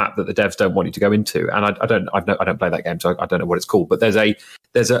bit of the map that the devs don't want you to go into, and I don't play that game, so I don't know what it's called. But there's a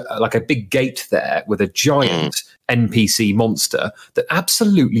big gate there with a giant NPC monster that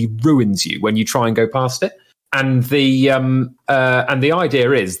absolutely ruins you when you try and go past it. And the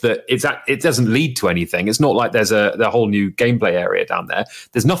idea is that it doesn't lead to anything. It's not like there's a whole new gameplay area down there.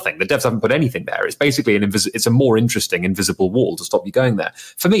 There's nothing. The devs haven't put anything there. It's basically it's a more interesting invisible wall to stop you going there.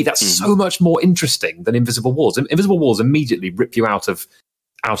 For me, that's so much more interesting than invisible walls. Invisible walls immediately rip you out of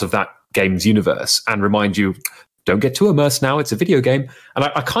that game's universe and remind you, don't get too immersed now. It's a video game. And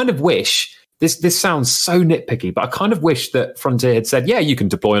I kind of wish. This sounds so nitpicky, but I kind of wish that Frontier had said, yeah, you can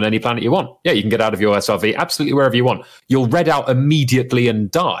deploy on any planet you want. Yeah, you can get out of your SRV absolutely wherever you want. You'll red out immediately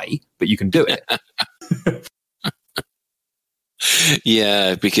and die, but you can do it.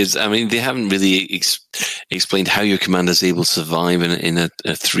 Yeah, because, I mean, they haven't really explained how your commander is able to survive in a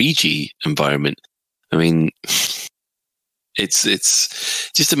 3G environment. I mean,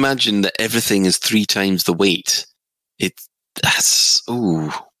 it's just imagine that everything is 3 times the weight.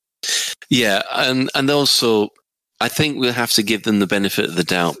 Yeah, and also, I think we'll have to give them the benefit of the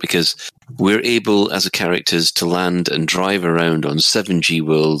doubt, because we're able, as a characters, to land and drive around on 7G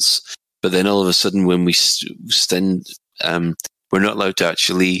worlds, but then all of a sudden, when we stand, we're not allowed to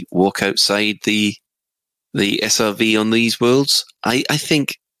actually walk outside the SRV on these worlds. I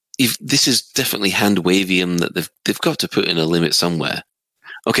think if this is definitely hand-wavium that they've got to put in a limit somewhere.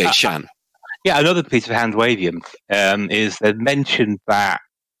 Okay, Shan. Yeah, another piece of hand wavium is they've mentioned that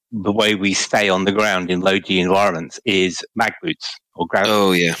the way we stay on the ground in low G environments is mag boots or ground.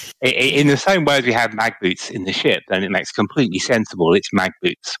 Oh yeah. In the same way as we have mag boots in the ship, then it makes completely sensible it's mag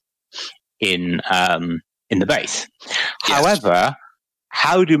boots in the base. Yes. However,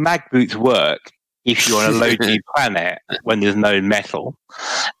 how do mag boots work if you're on a low G planet when there's no metal?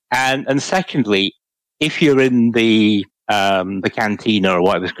 And secondly, if you're in the cantina or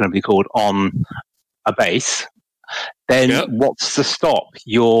whatever it's going to be called on a base, then what's to stop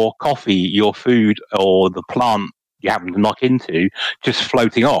your coffee, your food, or the plant you happen to knock into just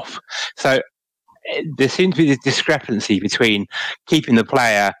floating off? So there seems to be this discrepancy between keeping the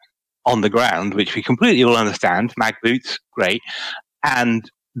player on the ground, which we completely all understand, mag boots, great, and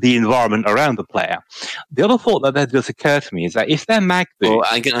the environment around the player. The other thought that does occur to me is that if they're mag boots...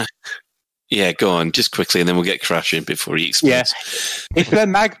 Yeah, go on, just quickly, and then we'll get Crash in before he explains. Yeah. If they're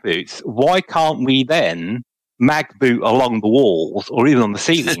mag boots, why can't we then mag boot along the walls or even on the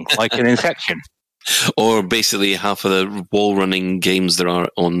ceiling, like in Inception? Or basically half of the wall running games there are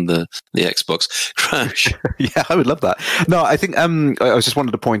on the Xbox. Crash. Yeah, I would love that. No, I think I was just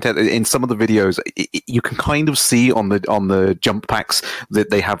wanted to point out that in some of the videos you can kind of see on the jump packs that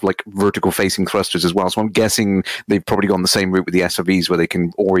they have like vertical facing thrusters as well. So I'm guessing they've probably gone the same route with the SRVs where they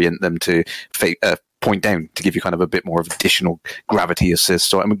can orient them to point down to give you kind of a bit more of additional gravity assist.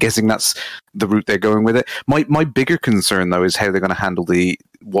 So I'm guessing that's the route they're going with it. My bigger concern though is how they're going to handle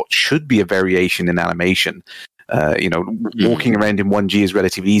what should be a variation in animation. Walking around in 1G is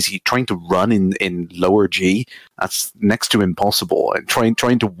relatively easy. Trying to run in lower G, that's next to impossible. And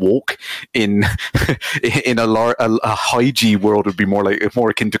trying to walk in a high G world would be more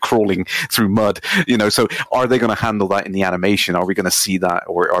akin to crawling through mud. So are they going to handle that in the animation? Are we going to see that,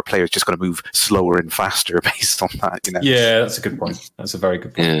 or are players just going to move slower and faster based on that? Yeah, that's a good point. That's a very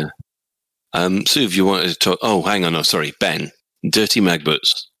good point. Yeah. Sue, if you wanted to talk, hang on, sorry, Ben, dirty mag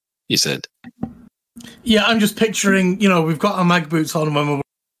boots, you said. Yeah, I'm just picturing, we've got our mag boots on when we're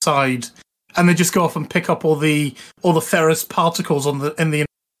outside, and they just go off and pick up all the ferrous particles in the environment.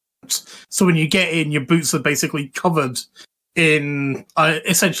 So when you get in, your boots are basically covered in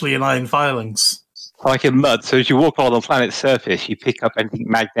essentially in iron filings. Like in mud. So as you walk along the planet's surface, you pick up anything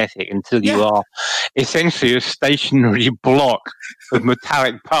magnetic until you are essentially a stationary block of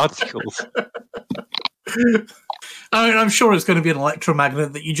metallic particles. I mean, I'm sure it's going to be an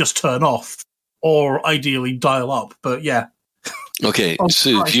electromagnet that you just turn off. Or ideally dial up, but yeah. Okay,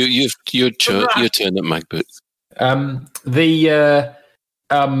 so your turn at Magboot.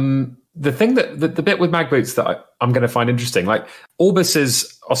 The thing the bit with Magboots that I'm going to find interesting, like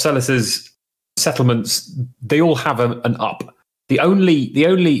Orbis's, Ocellus's settlements, they all have an up. The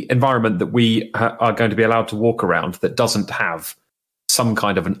only environment that we are going to be allowed to walk around that doesn't have some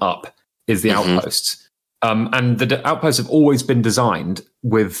kind of an up is the outposts. And the outposts have always been designed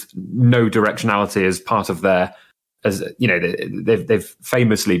with no directionality as part of they've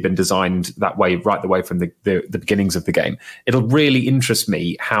famously been designed that way right the way from the beginnings of the game. It'll really interest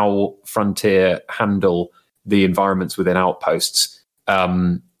me how Frontier handle the environments within outposts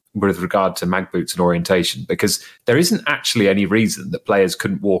with regard to mag boots and orientation, because there isn't actually any reason that players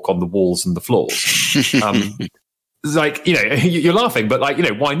couldn't walk on the walls and the floors. You're laughing, but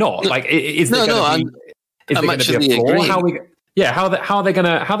why not? Is there going to be a floor? How are they going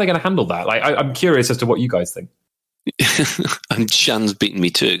to handle that? I'm curious as to what you guys think. And Shan's beating me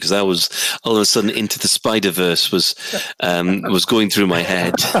to it because I was all of a sudden Into the Spider-Verse was going through my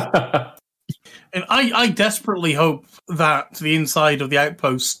head. And I desperately hope that the inside of the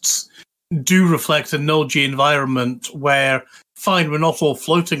outposts do reflect a no-G environment where, fine, we're not all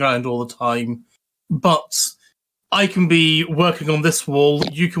floating around all the time, but I can be working on this wall,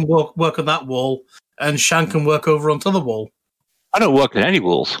 you can work on that wall, and Shan can work over onto the wall. I don't work on any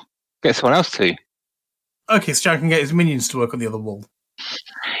walls. Get someone else to. Okay, so Shan can get his minions to work on the other wall.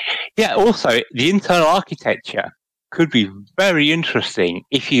 Yeah, also, the internal architecture could be very interesting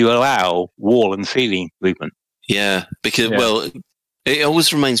if you allow wall and ceiling movement. Yeah, because, it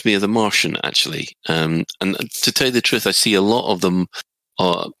always reminds me of The Martian, actually. And to tell you the truth, I see a lot of them,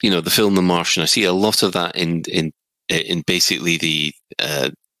 the film The Martian, I see a lot of that in basically the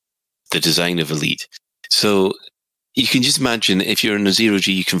design of Elite. So you can just imagine if you're in a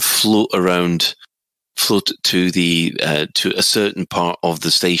 0G, you can float to to a certain part of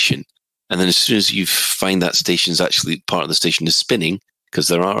the station. And then as soon as you find that station's actually part of the station is spinning, because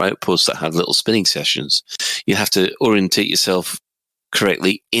there are outposts that have little spinning sessions, you have to orientate yourself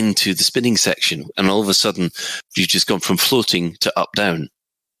correctly into the spinning section. And all of a sudden, you've just gone from floating to up down.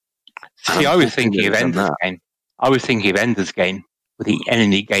 See, I was thinking of Ender's Game. I was thinking of Ender's Game the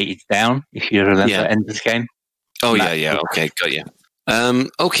enemy gate is down, if you remember Yeah. Ender's Game. Oh, yeah. Okay, got you.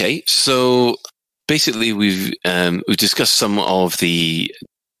 Okay, so basically we've discussed some of the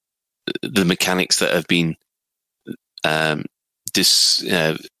mechanics that have been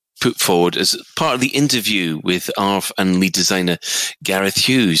put forward as part of the interview with ARF and lead designer Gareth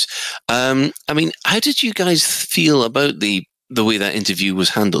Hughes. I mean, how did you guys feel about the way that interview was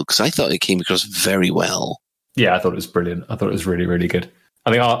handled? Because I thought it came across very well. Yeah, I thought it was brilliant. I thought it was really, really good.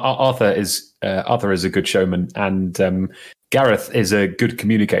 I think Arthur is a good showman, and Gareth is a good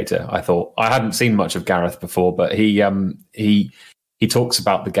communicator. I thought I hadn't seen much of Gareth before, but he talks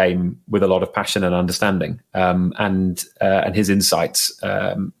about the game with a lot of passion and understanding, and his insights,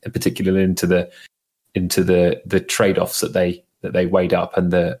 particularly into the trade-offs that they weighed up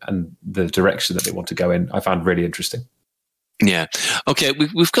and the direction that they want to go in, I found really interesting. Yeah. Okay.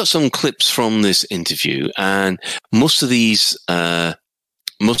 We've got some clips from this interview, and most of these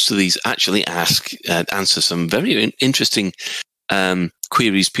actually answer some very interesting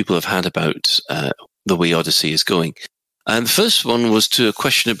queries people have had about the way Odyssey is going. And the first one was to a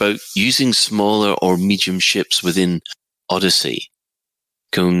question about using smaller or medium ships within Odyssey.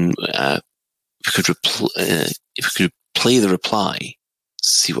 If we could play the reply,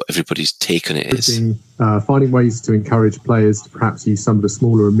 see what everybody's take on it is. Finding ways to encourage players to perhaps use some of the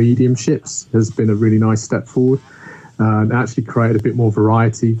smaller and medium ships has been a really nice step forward, and actually create a bit more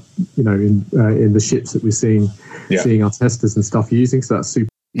variety, in the ships that we're seeing our testers and stuff using. So that's super.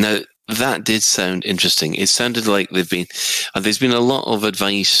 Now that did sound interesting. It sounded like there's been a lot of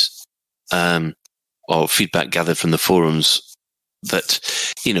advice or feedback gathered from the forums that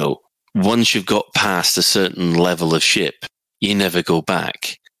once you've got past a certain level of ship, you never go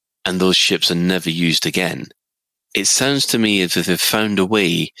back, and those ships are never used again. It sounds to me as if they've found a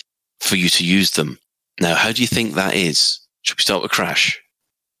way for you to use them. Now, how do you think that is? Should we start with Crash?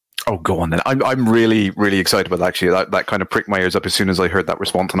 Oh, go on then. I'm really, really excited about that, actually. That kind of pricked my ears up as soon as I heard that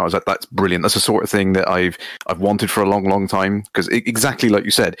response, and I was like, that's brilliant. That's the sort of thing that I've wanted for a long, long time, because exactly like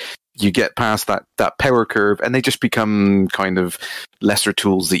you said, you get past that power curve and they just become kind of lesser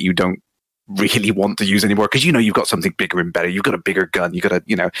tools that you don't really want to use anymore, because you've got something bigger and better. You've got a bigger gun. You've got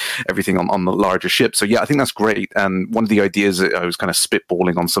everything on the larger ship. So yeah, I think that's great. And one of the ideas that I was kind of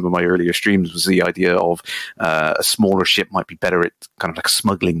spitballing on some of my earlier streams was the idea of a smaller ship might be better at kind of like a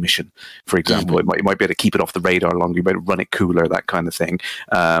smuggling mission, for example. Mm-hmm. It might be able to keep it off the radar longer. You might run it cooler, that kind of thing,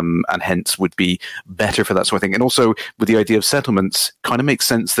 and hence would be better for that sort of thing. And also with the idea of settlements, kind of makes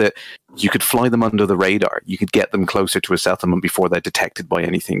sense that you could fly them under the radar. You could get them closer to a settlement before they're detected by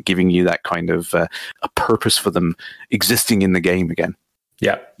anything, giving you that kind of a purpose for them existing in the game again.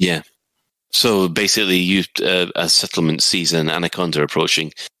 Yeah. Yeah. So basically, a settlement sees an anaconda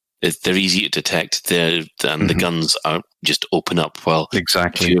approaching. They're easy to detect. The guns are just open up. Well,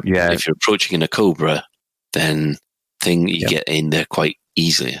 exactly. If you're approaching in a Cobra, then you get in there quite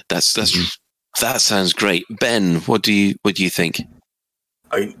easily. That sounds great. Ben, what do you think?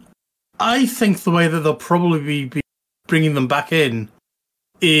 I think the way that they'll probably be bringing them back in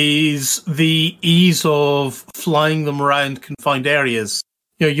is the ease of flying them around confined areas.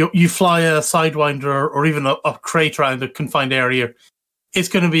 You fly a Sidewinder or even a crate around a confined area, it's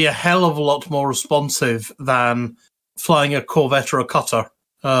going to be a hell of a lot more responsive than flying a Corvette or a cutter.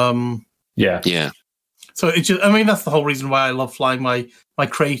 Yeah. So that's the whole reason why I love flying my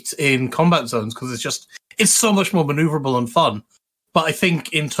crate in combat zones, because it's so much more maneuverable and fun. But I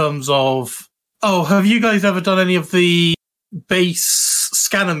think in terms of, have you guys ever done any of the base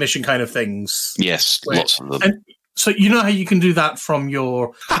scanner mission kind of things? Yes, lots of them. And so you know how you can do that from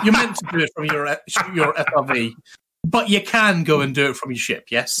you're meant to do it from your FRV, but you can go and do it from your ship,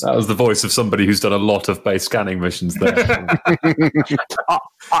 yes? That was the voice of somebody who's done a lot of base scanning missions there.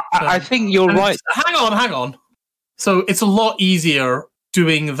 I think you're right. Hang on. So it's a lot easier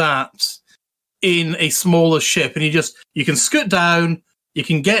doing that in a smaller ship, and you can scoot down, you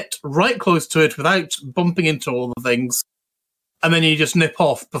can get right close to it without bumping into all the things, and then you just nip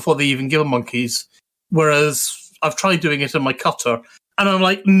off before they even give monkeys. Whereas I've tried doing it in my cutter, and I'm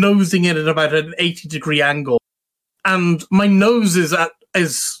like nosing it at about an 80-degree angle, and my nose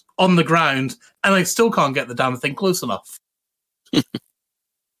is on the ground, and I still can't get the damn thing close enough.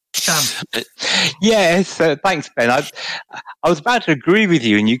 Yes, thanks, Ben. I was about to agree with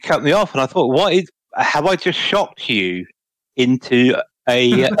you, and you cut me off, and I thought, have I just shocked you into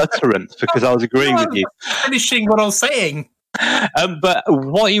a utterance because I was agreeing with you? Finishing what I was saying. But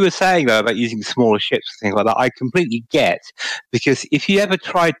what you were saying, though, about using smaller ships and things like that, I completely get, because if you ever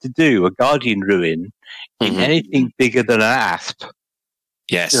tried to do a Guardian Ruin in anything bigger than an Asp,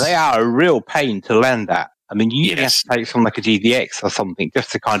 yes, they are a real pain to land at. I mean, you have to take something like a GVX or something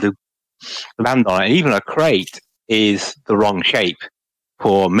just to kind of land on it. And even a crate is the wrong shape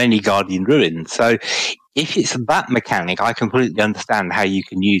for many Guardian Ruins. So if it's that mechanic, I completely understand how you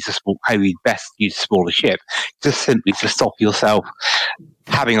can use how you best use a smaller ship, just simply to stop yourself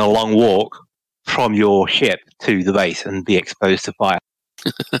having a long walk from your ship to the base and be exposed to fire.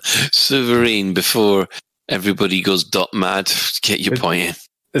 Sovereign, before everybody goes dot mad, get your point in.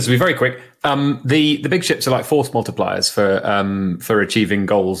 This will be very quick. The big ships are like force multipliers for achieving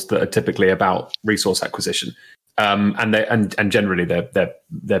goals that are typically about resource acquisition, and generally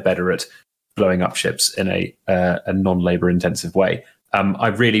they're better at blowing up ships in a non-labor intensive way. I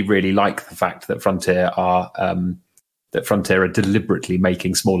really like the fact that Frontier are deliberately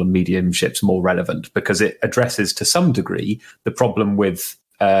making small and medium ships more relevant, because it addresses to some degree the problem with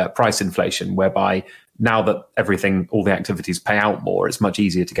price inflation, whereby now that all the activities pay out more, it's much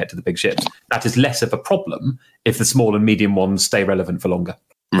easier to get to the big ships. That is less of a problem if the small and medium ones stay relevant for longer.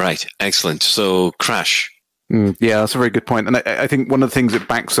 Right. Excellent. So, Crash. Yeah, that's a very good point. And I think one of the things that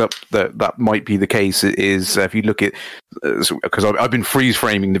backs up that might be the case is if you look at, because I've been freeze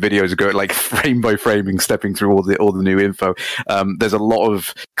framing the videos, go like frame by framing, stepping through all the new info. There's a lot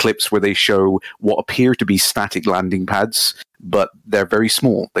of clips where they show what appear to be static landing pads, but they're very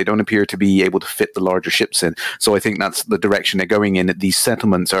small. They don't appear to be able to fit the larger ships in. So I think that's the direction they're going in. These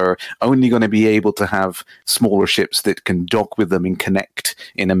settlements are only going to be able to have smaller ships that can dock with them and connect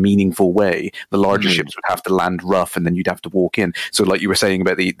in a meaningful way. The larger ships would have to land rough, and then you'd have to walk in. So like you were saying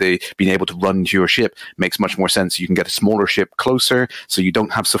about the being able to run to your ship makes much more sense. You can get a smaller ship closer, so you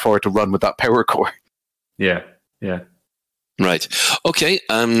don't have so far to run with that power core. Yeah. Right. Okay.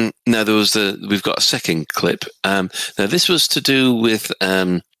 Now we've got a second clip. Now this was to do with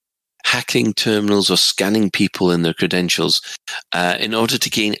hacking terminals or scanning people and their credentials in order to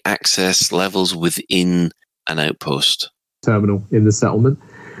gain access levels within an outpost. Terminal in the settlement.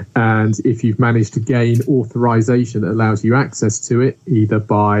 And if you've managed to gain authorization that allows you access to it, either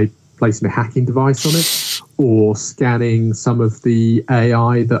by placing a hacking device on it or scanning some of the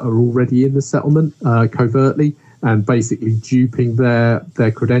AI that are already in the settlement covertly, and basically duping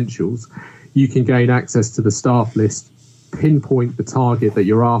their credentials, you can gain access to the staff list, pinpoint the target that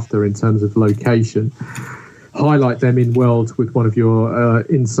you're after in terms of location, highlight them in world with one of your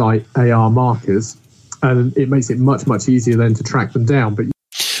Insight AR markers, and it makes it much, much easier then to track them down. But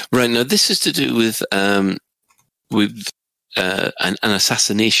right, now this is to do with an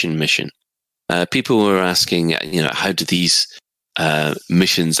assassination mission. People were asking, how do these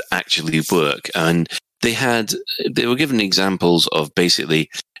missions actually work? And they were given examples of basically,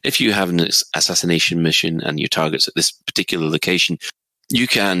 if you have an assassination mission and your target's at this particular location, you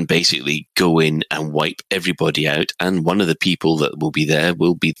can basically go in and wipe everybody out, and one of the people that will be there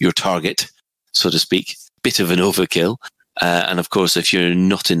will be your target, so to speak. Bit of an overkill. And of course, if you're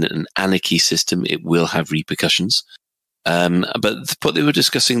not in an anarchy system, it will have repercussions. But what they were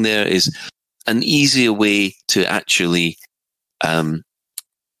discussing there is an easier way to actually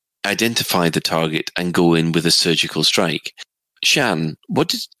identify the target and go in with a surgical strike. Shan,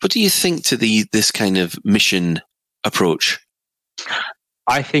 what do you think to this kind of mission approach?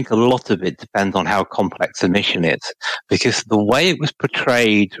 I think a lot of it depends on how complex the mission is, because the way it was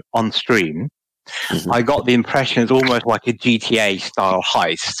portrayed on stream, I got the impression it's almost like a GTA style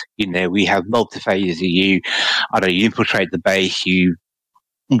heist. We have multi-phases. You infiltrate the base,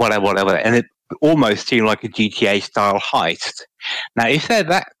 whatever, and it almost seemed like a GTA style heist. Now, if they're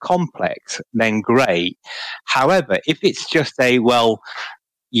that complex, then great. However, if it's just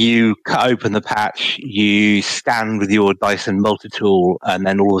you cut open the patch, you scan with your Dyson multi-tool, and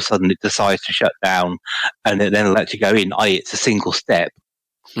then all of a sudden it decides to shut down, and it then lets you go in, i.e. it's a single step,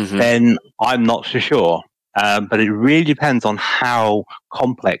 then I'm not so sure. But it really depends on how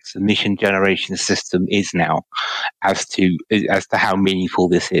complex the mission generation system is now as to how meaningful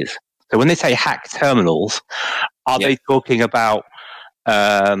this is. So when they say hack terminals, are they talking about,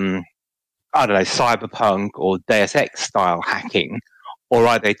 Cyberpunk or Deus Ex style hacking? Or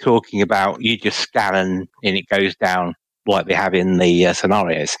are they talking about you just scan and it goes down like they have in the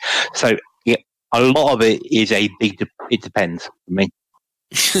scenarios? So a lot of it is it depends for me.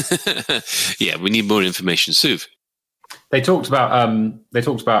 Yeah, we need more information. Suv. They talked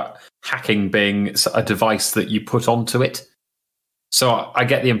about hacking being a device that you put onto it. So I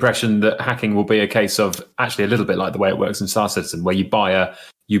get the impression that hacking will be a case of actually a little bit like the way it works in Star Citizen, where you buy a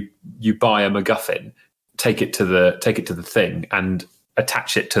MacGuffin, take it to the thing, and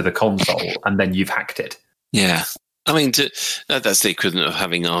attach it to the console, and then you've hacked it. Yeah, I mean that's the equivalent of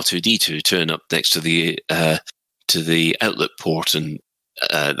having R2-D2 turn up next to the outlet port and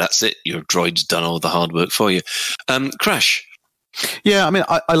that's it. Your droid's done all the hard work for you. Crash. Yeah, I mean,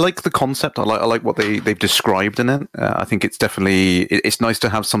 I like the concept. I like what they've described in it. I think it's definitely it's nice to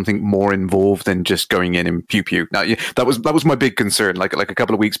have something more involved than just going in and pew pew. Now, that was my big concern. Like a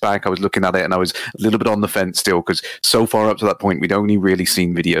couple of weeks back, I was looking at it and I was a little bit on the fence still, because so far up to that point, we'd only really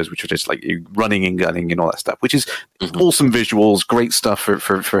seen videos which were just like you running and gunning and all that stuff, which is awesome visuals, great stuff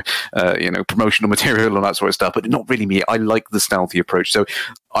for promotional material and that sort of stuff. But not really me. I like the stealthy approach, so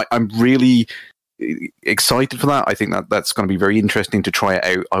I'm really excited for that. I think that's going to be very interesting to try it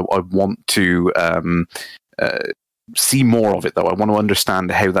out. I want to see more of it, though. I want to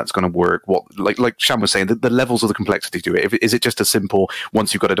understand how that's going to work. What, like Shan was saying, the levels of the complexity to it. Is it just a simple,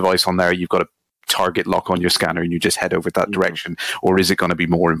 once you've got a device on there, you've got a target lock on your scanner and you just head over that direction, or is it going to be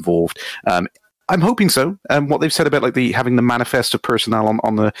more involved? I'm hoping so. What they've said about having the manifest of personnel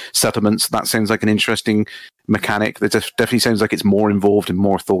on the settlements, that sounds like an interesting mechanic. That definitely sounds like it's more involved and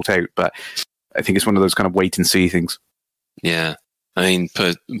more thought out, but I think it's one of those kind of wait and see things. Yeah. I mean,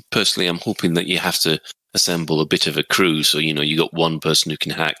 personally, I'm hoping that you have to assemble a bit of a crew. So, you got one person who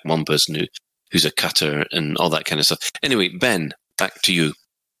can hack, one person who's a cutter and all that kind of stuff. Anyway, Ben, back to you.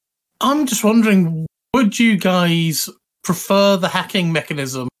 I'm just wondering, would you guys prefer the hacking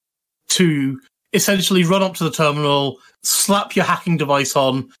mechanism to essentially run up to the terminal, slap your hacking device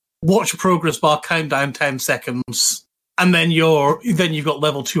on, watch a progress bar count down 10 seconds, and then you've got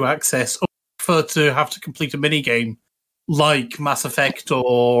level 2 access? Or prefer to have to complete a mini game like Mass Effect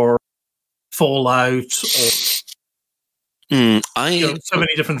or Fallout or so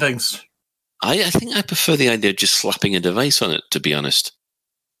many different things? I think I prefer the idea of just slapping a device on it, to be honest,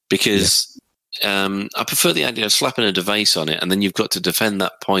 because I prefer the idea of slapping a device on it and then you've got to defend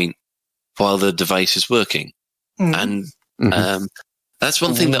that point while the device is working. And that's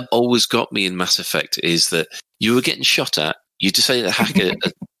one thing that always got me in Mass Effect, is that you were getting shot at, you decided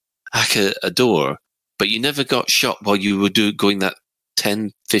to hack a door, but you never got shot while you were going that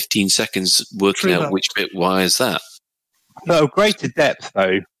 10, 15 seconds working out which bit. Why is that? No, greater depth,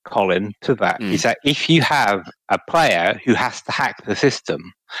 though, Colin, to that is that if you have a player who has to hack the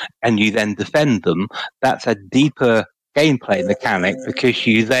system and you then defend them, that's a deeper gameplay mechanic, because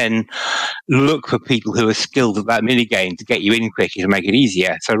you then look for people who are skilled at that minigame to get you in quicker to make it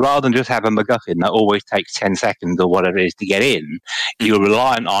easier. So rather than just have a MacGuffin that always takes 10 seconds or whatever it is to get in, you're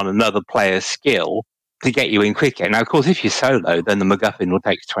reliant on another player's skill to get you in quicker. Now, of course, if you're solo, then the MacGuffin will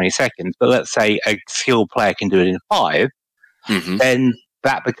take 20 seconds. But let's say a skilled player can do it in 5, then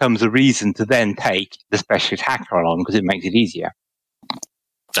that becomes a reason to then take the specialist hacker along, because it makes it easier.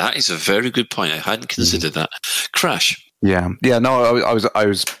 That is a very good point. I hadn't considered that. Crash. Yeah. No, I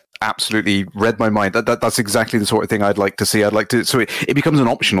was absolutely read my mind. That's exactly the sort of thing I'd like to see. So it becomes an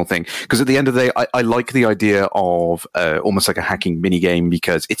optional thing, because at the end of the day, I like the idea of almost like a hacking mini game,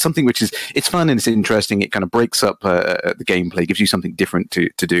 because it's something which it's fun and it's interesting. It kind of breaks up the gameplay, gives you something different to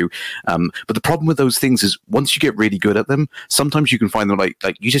do. But the problem with those things is once you get really good at them, sometimes you can find them like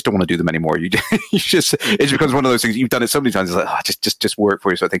you just don't want to do them anymore. It becomes one of those things. You've done it so many times. It's like, just work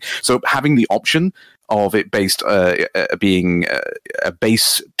for you, sort of thing. So having the option of it based being a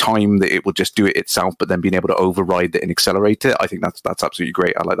base time that it will just do it itself, but then being able to override it and accelerate it, I think that's absolutely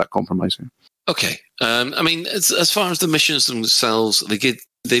great. I like that compromise. Okay, I mean, as far as the missions themselves,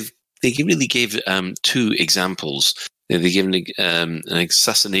 they really gave 2 examples. They gave an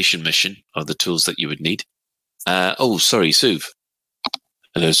assassination mission of the tools that you would need. Sorry, Suv.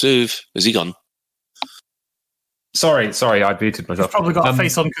 Hello, Suv. Is he gone? Sorry, I muted myself. He's probably got a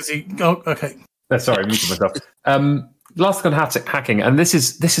face on because he. Oh, okay. Sorry, I muted myself. Last thing on hacking, and this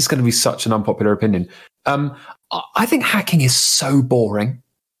is going to be such an unpopular opinion. I think hacking is so boring.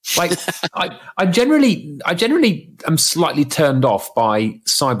 Like, I generally am slightly turned off by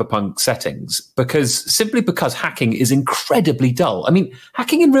cyberpunk settings because hacking is incredibly dull. I mean,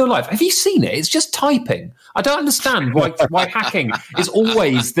 hacking in real life, have you seen it? It's just typing. I don't understand why hacking is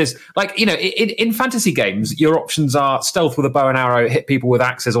always this, like, in fantasy games, your options are stealth with a bow and arrow, hit people with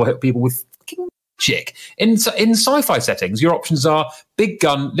axes, or hit people with fucking magic. In sci-fi settings, your options are big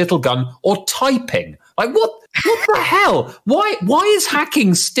gun, little gun, or typing. Like, what the hell? Why is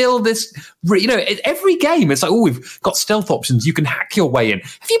hacking still this? Every game it's like, we've got stealth options. You can hack your way in.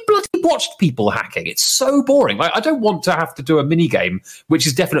 Have you bloody watched people hacking? It's so boring. Like, I don't want to have to do a mini game, which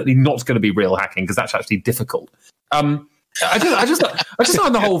is definitely not going to be real hacking, because that's actually difficult. I just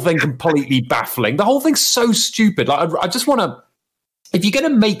find the whole thing completely baffling. The whole thing's so stupid. Like, I just want to. If you're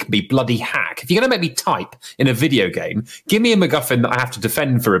going to make me bloody hack, If you're going to make me type in a video game, give me a MacGuffin that I have to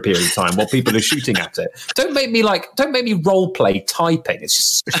defend for a period of time while people are shooting at it. Don't make me role play typing. It's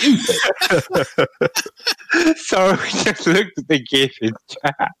just stupid. Sorry, we just looked at the GIF in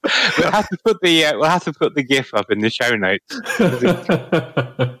chat. We'll have to put the GIF up in the show notes.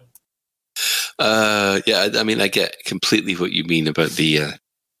 Yeah, I mean, I get completely what you mean about the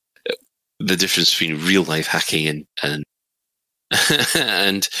difference between real life hacking and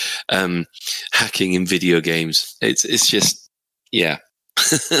hacking in video games. It's just, yeah.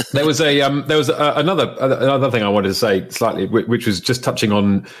 There was another thing I wanted to say slightly, which was just touching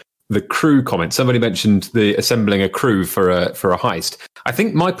on the crew comment. Somebody mentioned the assembling a crew for a heist. I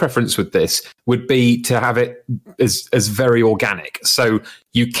think my preference with this would be to have it as very organic. So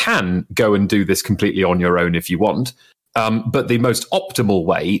you can go and do this completely on your own if you want. But the most optimal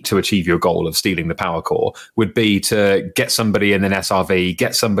way to achieve your goal of stealing the power core would be to get somebody in an SRV,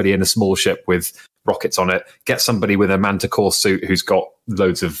 get somebody in a small ship with rockets on it, get somebody with a Manticore suit who's got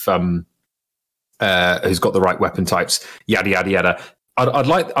loads of who's got the right weapon types, yada yada yada. I'd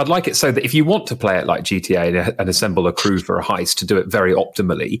like it so that if you want to play it like GTA and assemble a crew for a heist to do it very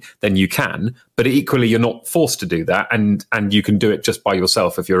optimally, then you can. But equally, you're not forced to do that, and you can do it just by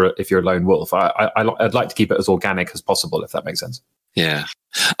yourself if you're a lone wolf. I'd like to keep it as organic as possible, if that makes sense. Yeah,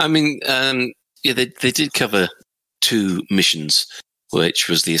 I mean, yeah, they did cover 2 missions, which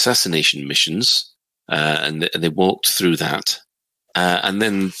was the assassination missions, and they walked through that, and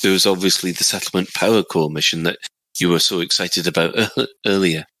then there was obviously the settlement power core mission that you were so excited about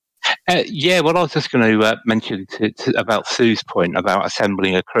earlier. Yeah, well, I was just going to mention about Sue's point about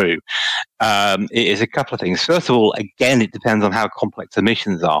assembling a crew. It is a couple of things. First of all, again, it depends on how complex the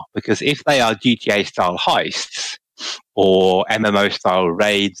missions are, because if they are GTA-style heists or MMO-style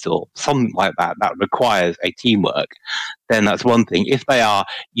raids or something like that, that requires a teamwork, then that's one thing. If they are,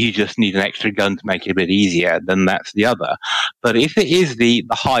 you just need an extra gun to make it a bit easier, then that's the other. But if it is the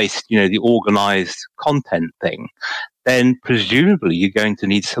heist, the organized content thing, then presumably you're going to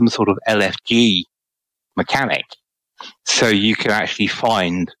need some sort of LFG mechanic, so you can actually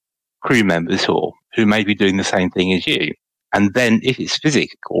find crew members who may be doing the same thing as you. And then if it's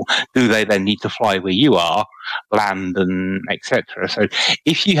physical, do they then need to fly where you are, land, and etc.? So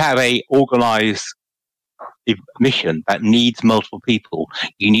if you have a organized mission that needs multiple people,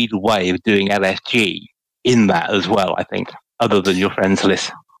 you need a way of doing LFG in that as well, I think, other than your friends list.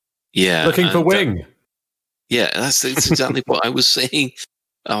 Yeah. Looking for wing. Yeah, that's exactly what I was saying.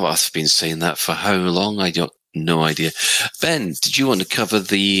 Oh, I've been saying that for how long? I got no idea. Ben, did you want to cover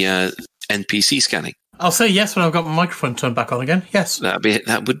the NPC scanning? I'll say yes when I've got my microphone turned back on again. Yes.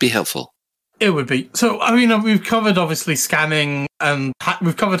 That would be helpful. It would be. So, I mean, we've covered obviously scanning and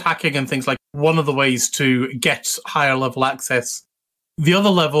we've covered hacking and things like one of the ways to get higher level access. The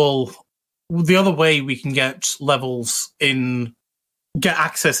other way we can get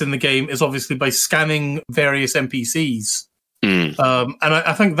access in the game is obviously by scanning various NPCs. And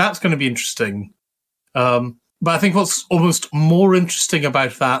I think that's going to be interesting. But I think what's almost more interesting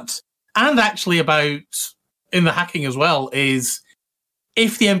about that, and actually about in the hacking as well, is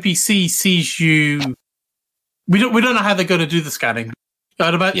if the NPC sees you, we don't know how they're going to do the scanning.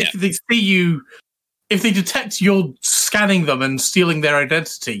 If they see you, if they detect you're scanning them and stealing their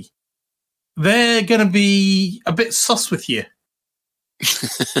identity, they're going to be a bit sus with you.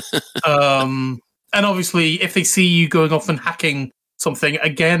 And obviously, if they see you going off and hacking something,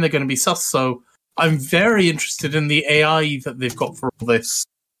 again, they're going to be sus. So I'm very interested in the AI that they've got for all this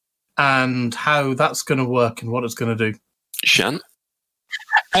and how that's going to work and what it's going to do. Shan?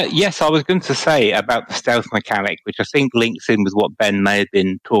 Yes, I was going to say about the stealth mechanic, which I think links in with what Ben may have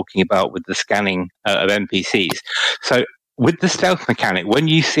been talking about with the scanning of NPCs. So with the stealth mechanic, when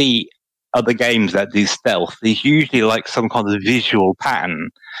you see other games that do stealth, there's usually like some kind of visual pattern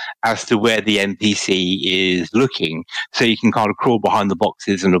as to where the NPC is looking, so you can kind of crawl behind the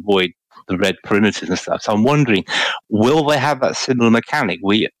boxes and avoid the red perimeters and stuff. So I'm wondering, will they have that similar mechanic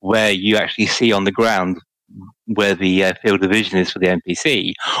where you actually see on the ground where the field of vision is for the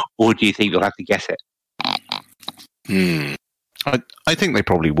NPC, or do you think you'll have to guess it? I think they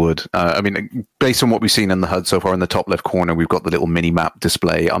probably would. I mean, based on what we've seen in the HUD so far, in the top left corner, we've got the little mini map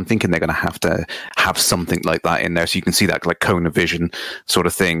display. I'm thinking they're going to have something like that in there, so you can see that like cone of vision sort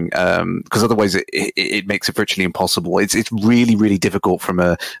of thing. Because otherwise, it makes it virtually impossible. It's really, really difficult from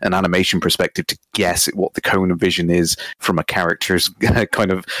an animation perspective to guess what the cone of vision is from a character's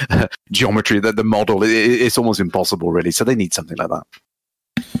kind of geometry. The model, it's almost impossible, really. So they need something like that.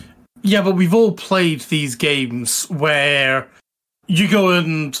 Yeah, but we've all played these games where you go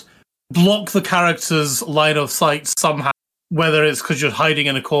and block the character's line of sight somehow, whether it's because you're hiding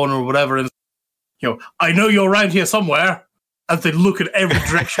in a corner or whatever, and I know you're around here somewhere, as they look at every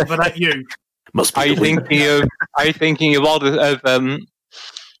direction but at you. Must be. Are you thinking of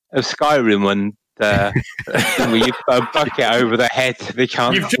Skyrim when where you put a bucket over their head? They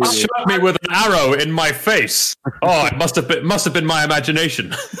can't. You've just shot me with an arrow in my face. Oh, it must have been my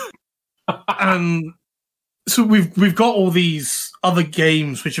imagination. So we've got all these other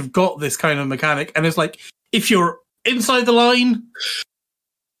games which have got this kind of mechanic, and it's like if you're inside the line,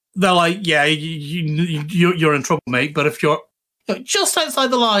 they're like, yeah, you're in trouble, mate. But if you're just outside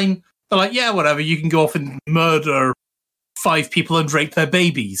the line, they're like, yeah, whatever. You can go off and murder 5 people and rape their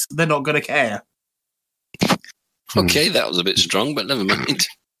babies. They're not going to care. Okay, that was a bit strong, but never mind.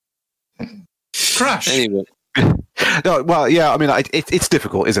 Crash. Anyway. No, well, yeah. I mean, it's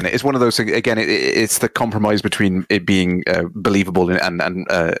difficult, isn't it? It's one of those things. Again, it's the compromise between it being believable and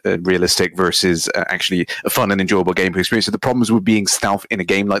realistic versus actually a fun and enjoyable gameplay experience. So the problems with being stealth in a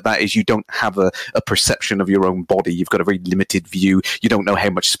game like that is you don't have a perception of your own body. You've got a very limited view. You don't know how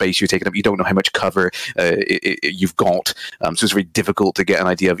much space you're taking up. You don't know how much cover you've got. So it's very difficult to get an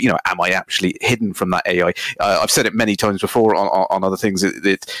idea of, am I actually hidden from that AI? I've said it many times before on other things.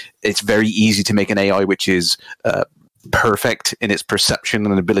 It's very easy to make an AI which is perfect in its perception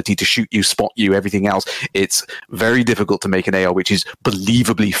and ability to shoot you, spot you, everything else. It's very difficult to make an AI which is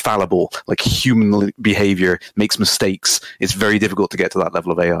believably fallible, like human behavior, makes mistakes. It's very difficult to get to that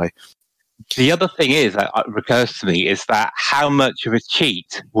level of AI. The other thing is that recurs to me is that how much of a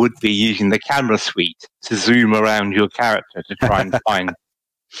cheat would be using the camera suite to zoom around your character to try and find.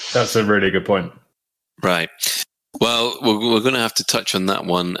 That's a really good point. Right. Well, we're going to have to touch on that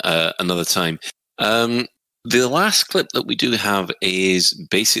one another time. The last clip that we do have is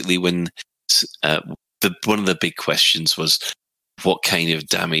basically when one of the big questions was, what kind of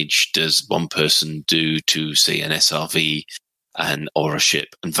damage does one person do to, say, an SRV or a ship,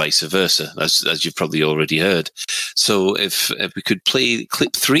 and vice versa, as you've probably already heard. So if we could play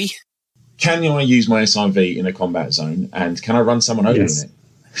clip 3. Can I use my SRV in a combat zone, and can I run someone over in it?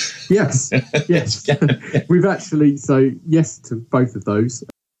 Yes, yes. We've actually, yes to both of those.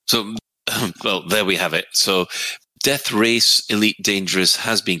 So, well, there we have it. So, Death Race Elite Dangerous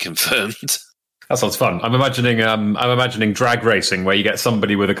has been confirmed. That sounds fun. I'm imagining drag racing, where you get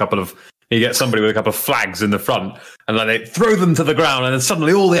somebody with a couple of flags in the front, and then they throw them to the ground, and then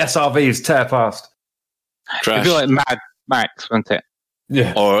suddenly all the SRVs tear past. It'd be like Mad Max, wouldn't it?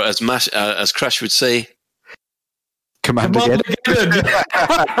 Yeah. Or as Crash would say, Command again.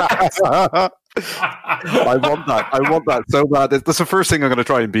 I want that so bad. That's the first thing I'm going to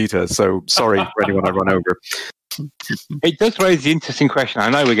try and beat her. So sorry for anyone I run over. It does raise the interesting question. I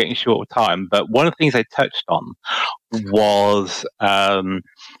know we're getting short of time, but one of the things they touched on was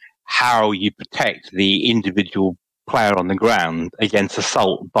how you protect the individual player on the ground against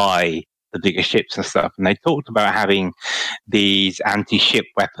assault by the bigger ships and stuff. And they talked about having these anti-ship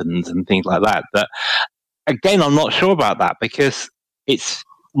weapons and things like that. But again, I'm not sure about that, because it's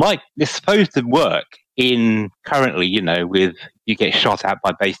supposed to work in currently, with you get shot at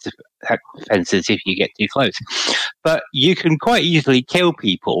by base defenses if you get too close. But you can quite easily kill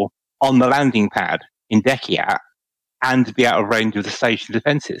people on the landing pad in Dekiat and be out of range of the station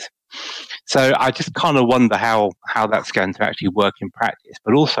defenses. So I just kind of wonder how that's going to actually work in practice.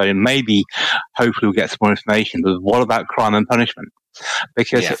 But also maybe, hopefully we'll get some more information. But what about crime and punishment?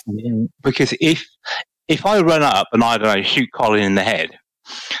 Because if I run up and, I don't know, shoot Colin in the head,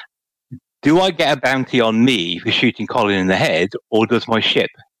 do I get a bounty on me for shooting Colin in the head, or does my ship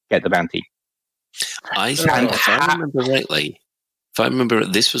get the bounty? If I remember rightly,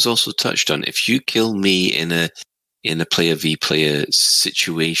 this was also touched on. If you kill me in a player v player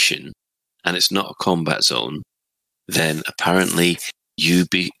situation, and it's not a combat zone, then apparently you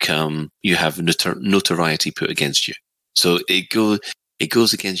have notoriety put against you. So it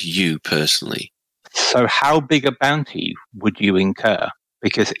goes against you personally. So how big a bounty would you incur?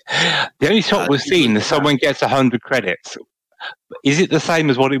 Because the only shot we've seen is someone gets 100 credits. Is it the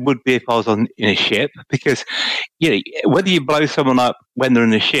same as what it would be if I was in a ship? Because whether you blow someone up when they're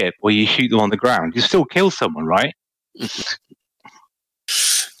in a ship or you shoot them on the ground, you still kill someone, right?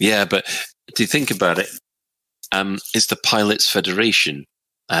 Yeah, but to think about it, it's the Pilots Federation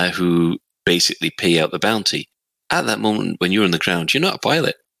who basically pay out the bounty. At that moment, when you're on the ground, you're not a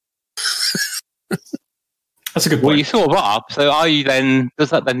pilot. That's a good point. Well, you sort of are. So does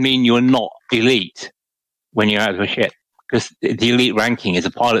that then mean you're not elite when you're out of a ship? Because the elite ranking is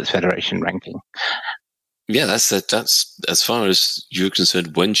a Pilots Federation ranking. Yeah, that's as far as you're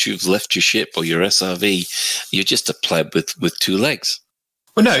concerned. Once you've left your ship or your SRV, you're just a pleb with 2 legs.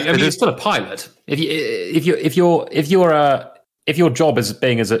 Well, no, I mean you're still a pilot. If if your job is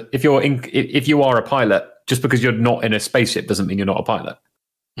if you are a pilot, just because you're not in a spaceship doesn't mean you're not a pilot.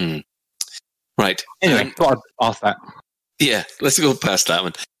 Right. Anyway, thought I'd ask that. Yeah, let's go past that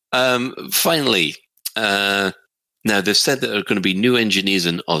one. Finally, now they've said that there are going to be new engineers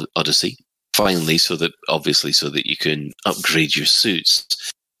in Odyssey. Finally, so that you can upgrade your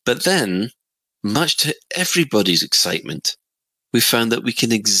suits. But then, much to everybody's excitement, we found that we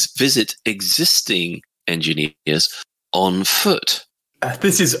can visit existing engineers on foot.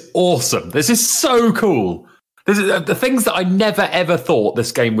 This is awesome. This is so cool. This is the things that I never ever thought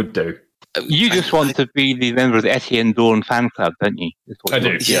this game would do. You just want to be the member of the Etienne Dawn fan club, don't you? I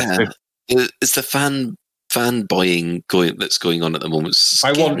do. Yeah, it's the fanboying that's going on at the moment.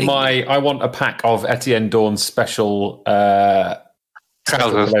 I want a pack of Etienne Dawn's special Colonia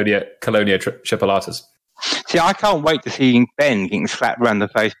Chipolatas. See, I can't wait to see Ben getting slapped around the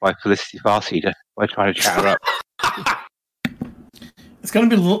face by Felicity Farseeder by trying to chat her up. It's going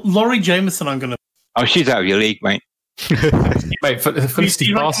to be Laurie Jameson. I'm going to. Oh, she's out of your league, mate. Mate,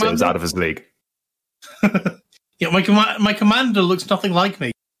 Felicity Farseeder is out of his league. Yeah, my commander looks nothing like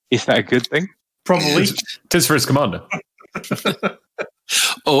me. Is that a good thing? Probably. Tis for his commander.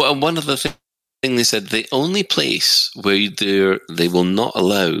 Oh, and one other thing they said, the only place where they will not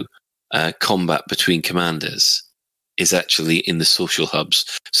allow combat between commanders is actually in the social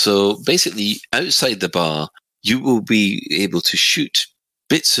hubs. So basically, outside the bar, you will be able to shoot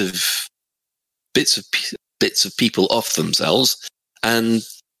bits of people off themselves, but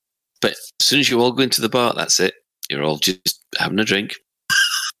as soon as you all go into the bar, that's it. You're all just having a drink.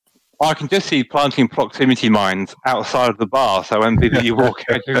 I can just see planting proximity mines outside of the bar, so when you walk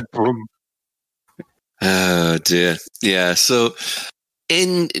out, boom. Oh dear, yeah. So,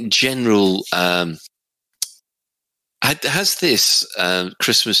 in general, has this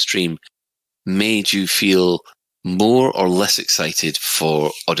Christmas stream made you feel more or less excited for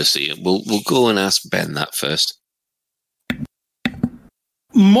Odyssey? We'll go and ask Ben that first.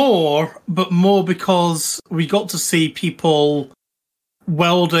 More because we got to see people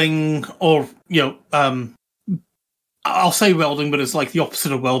welding, or I'll say welding, but it's like the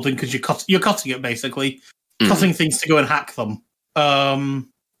opposite of welding because you're cutting it basically, cutting things to go and hack them. The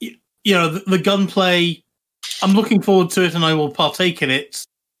gunplay. I'm looking forward to it, and I will partake in it,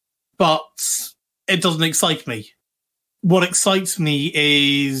 but it doesn't excite me. What excites me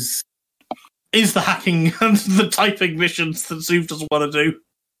is the hacking and the typing missions that Zoom doesn't want to do.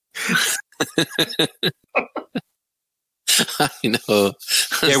 I know.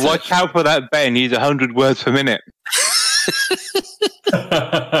 Yeah, watch out for that, Ben. He's 100 words per minute.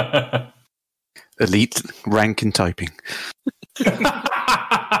 Elite rank in typing.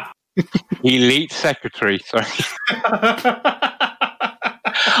 Elite secretary, sorry.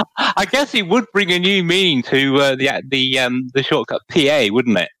 I guess it would bring a new meaning to the shortcut PA,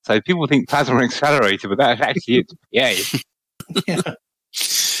 wouldn't it? So people think Plasma Accelerator, but that's actually it's PA. Yeah.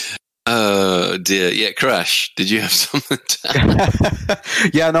 Oh dear, yeah, Crash. Did you have something to add?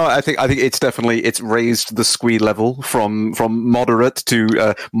 Yeah, no, I think it's raised the squee level from moderate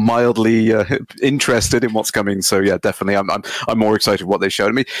to mildly interested in what's coming. So yeah, definitely, I'm more excited what they showed.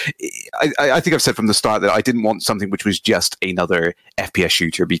 I mean, I think I've said from the start that I didn't want something which was just another FPS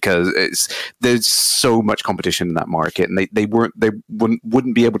shooter, because there's so much competition in that market, and they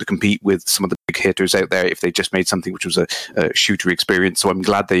wouldn't be able to compete with some of the big hitters out there if they just made something which was a shooter experience. So I'm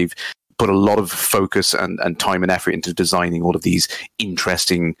glad they've put a lot of focus and time and effort into designing all of these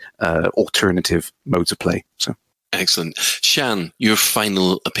interesting alternative modes of play. So excellent. Shan, your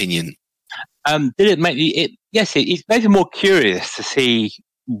final opinion. Did it make it? Yes, it made me more curious to see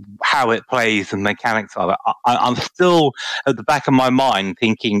how it plays and the mechanics of it. I'm still at the back of my mind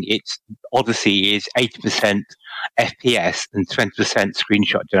thinking Odyssey is 80% FPS and 20%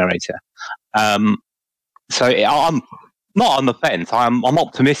 screenshot generator. So I'm not on the fence. I'm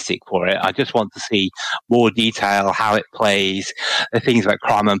optimistic for it. I just want to see more detail, how it plays, the things like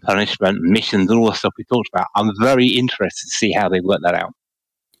crime and punishment, missions, and all the stuff we talked about. I'm very interested to see how they work that out.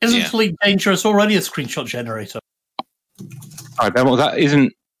 Isn't Elite Dangerous already a screenshot generator? All right, Ben, what was that?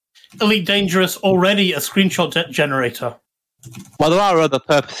 Isn't Elite Dangerous already a screenshot generator? Well, there are other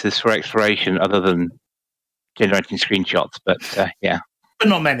purposes for exploration other than generating screenshots, but yeah. But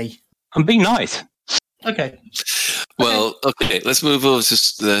not many. I'm being nice. Okay. Well, okay. Let's move over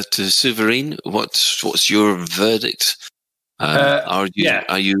to Sovereign. What's your verdict? Are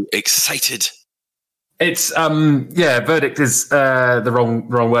you excited? It's verdict is the wrong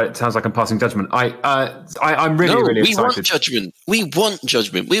word. It sounds like I'm passing judgment. I'm really excited. We want judgment. We want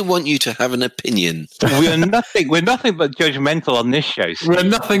judgment. We want you to have an opinion. We're nothing but judgmental on this show. Steve. We're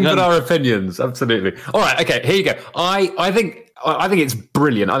nothing but our opinions. Absolutely. All right. Okay. Here you go. I think I think it's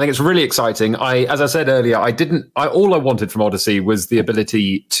brilliant. I think it's really exciting. As I said earlier, all I wanted from Odyssey was the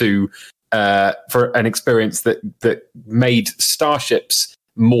ability to for an experience that made starships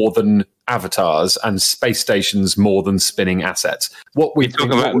more than avatars and space stations more than spinning assets. What we're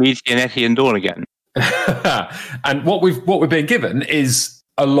talking about Meteor, Nettie, and Dawn again. And what we're being given is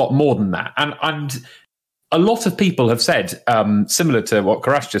a lot more than that. And a lot of people have said, similar to what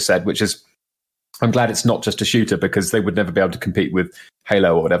Karash just said, which is, I'm glad it's not just a shooter because they would never be able to compete with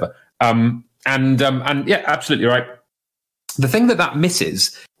Halo or whatever. And yeah, absolutely right. The thing that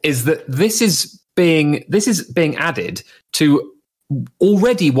misses is that this is being added to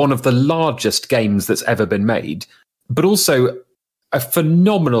already one of the largest games that's ever been made, but also a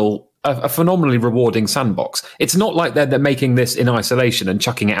phenomenally rewarding sandbox. It's not like they're making this in isolation and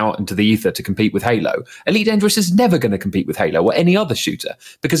chucking it out into the ether to compete with Halo. Elite Dangerous is never going to compete with Halo or any other shooter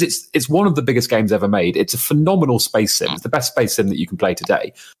because it's one of the biggest games ever made. It's a phenomenal space sim. It's the best space sim that you can play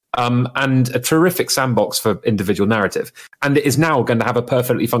today. And a terrific sandbox for individual narrative. And it is now going to have a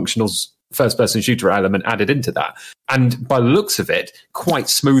perfectly functional first-person shooter element added into that. And by the looks of it, quite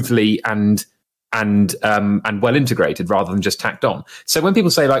smoothly and well integrated rather than just tacked on. So when people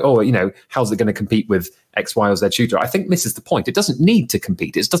say like, oh, how's it going to compete with X, Y, or Z shooter? I think misses the point. It doesn't need to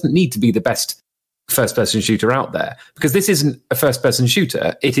compete. It doesn't need to be the best first-person shooter out there because this isn't a first-person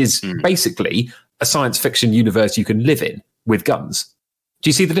shooter. It is basically a science fiction universe you can live in with guns. Do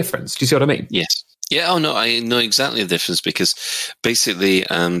you see the difference? Do you see what I mean? Yes. Yeah, oh no, I know exactly the difference because basically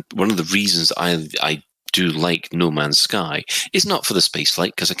one of the reasons I do like No Man's Sky is not for the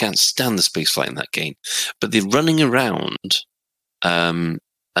spaceflight because I can't stand the spaceflight in that game, but the running around and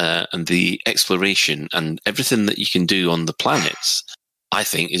the exploration and everything that you can do on the planets, I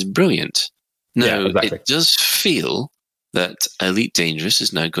think is brilliant. Now, exactly. It does feel that Elite Dangerous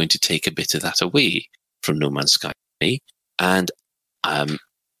is now going to take a bit of that away from No Man's Sky, and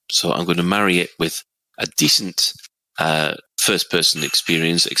so I'm going to marry it with a decent first-person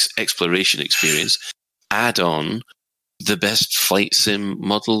experience, exploration experience, add on the best flight sim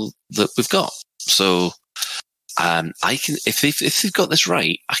model that we've got. So I can, if they've got this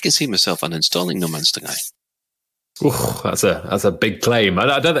right, I can see myself uninstalling No Man's Sky. Ooh, that's a big claim.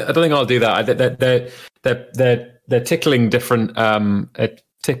 I don't think I'll do that. They're tickling different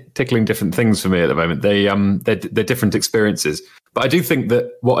tickling different things for me at the moment. They're different experiences. But I do think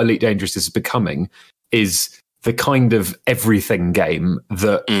that what Elite Dangerous is becoming is the kind of everything game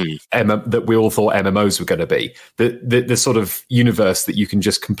that that we all thought MMOs were going to be. The sort of universe that you can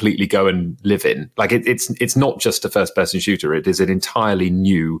just completely go and live in. Like it's not just a first person shooter. It is an entirely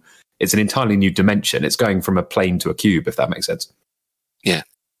new dimension. It's going from a plane to a cube, if that makes sense. Yeah.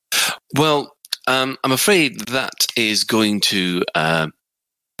 Well, I'm afraid that is going to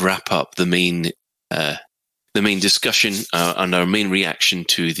wrap up the main discussion and our main reaction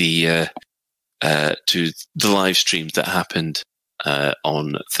to the live stream that happened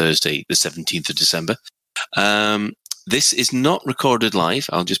on Thursday, the 17th of December. This is not recorded live.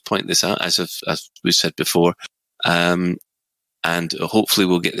 I'll just point this out, as we said before. And hopefully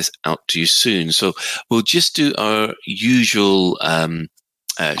we'll get this out to you soon. So we'll just do our usual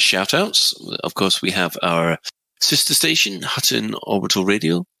shout outs. Of course, we have our sister station, Hutton Orbital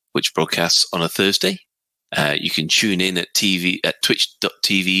Radio, which broadcasts on a Thursday. You can tune in at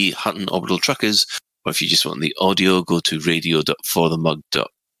twitch.tv Hutton Orbital Truckers, or if you just want the audio, go to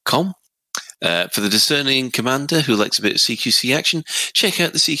radio.forthemug.com. For the discerning commander who likes a bit of CQC action, check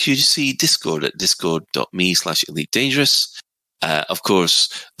out the CQC Discord at discord.me/Elite Dangerous. Of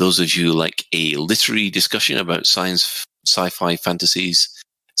course, those of you who like a literary discussion about science, sci-fi,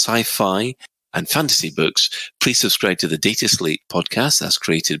 and fantasy books, please subscribe to the Data Slate podcast that's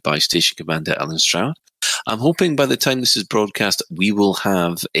created by Station Commander Alan Stroud. I'm hoping by the time this is broadcast, we will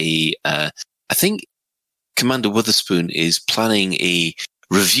have I think Commander Witherspoon is planning a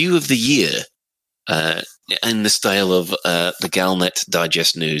review of the year in the style of the Galnet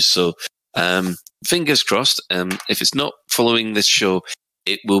Digest News. So fingers crossed. If it's not following this show,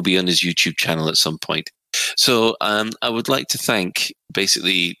 it will be on his YouTube channel at some point. So I would like to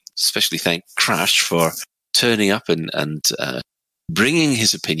especially thank Crash for turning up and bringing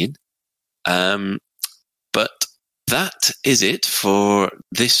his opinion. But that is it for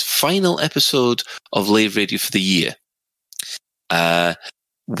this final episode of Lave Radio for the year. I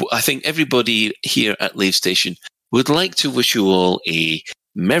think everybody here at Lave Station would like to wish you all a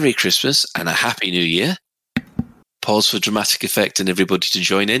Merry Christmas and a Happy New Year. Pause for dramatic effect and everybody to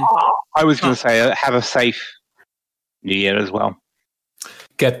join in. I was going to say, have a safe New Year as well.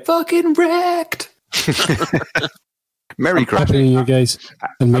 Get fucking wrecked. Merry Christmas. Happy New Year, guys.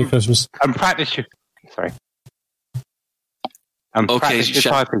 And Merry Christmas. I'm practicing. Sorry. And Okay, practice your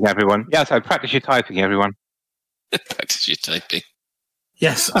typing, everyone. Yeah, so practice your typing, everyone. Practice your typing.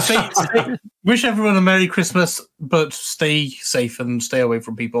 Yes, wish everyone a Merry Christmas, but stay safe and stay away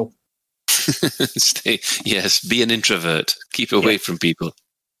from people. Be an introvert. Keep away from people.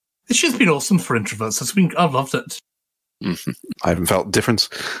 This year's been awesome for introverts. I've loved it. Mm-hmm. I haven't felt the difference.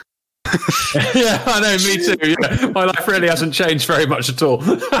 Yeah, I know, me too. Yeah. My life really hasn't changed very much at all.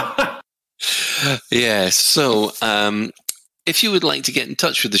 So if you would like to get in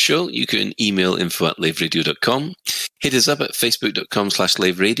touch with the show, you can email info@laveradio.com, hit us up at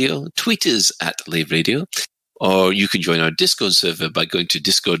facebook.com/laveradio, tweet us at laveradio, or you can join our Discord server by going to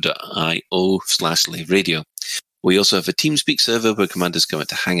discord.io/laveradio. We also have a TeamSpeak server where commanders come out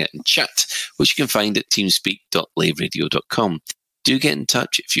to hang out and chat, which you can find at teamspeak.laveradio.com. Do get in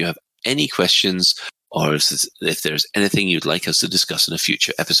touch if you have any questions or if there's anything you'd like us to discuss in a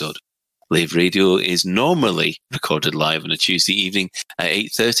future episode. Lave Radio is normally recorded live on a Tuesday evening at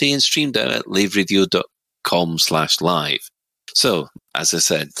 8:30 and streamed out at laveradio.com/live. So, as I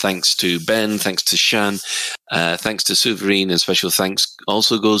said, thanks to Ben, thanks to Shan, thanks to Souverine, and special thanks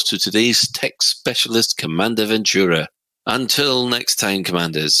also goes to today's tech specialist, Commander Ventura. Until next time,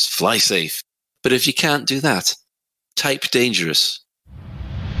 Commanders, fly safe. But if you can't do that, type dangerous.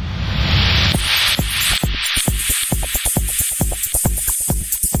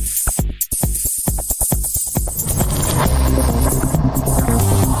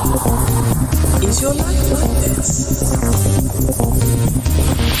 Is your life like this?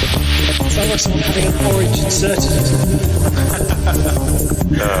 Sounds like someone having an orange inserted into them.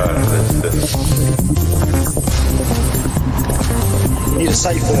 You need a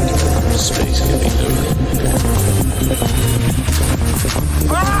safe word. Space getting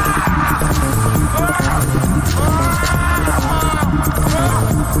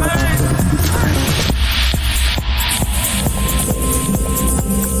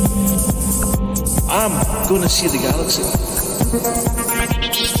I'm gonna see the galaxy.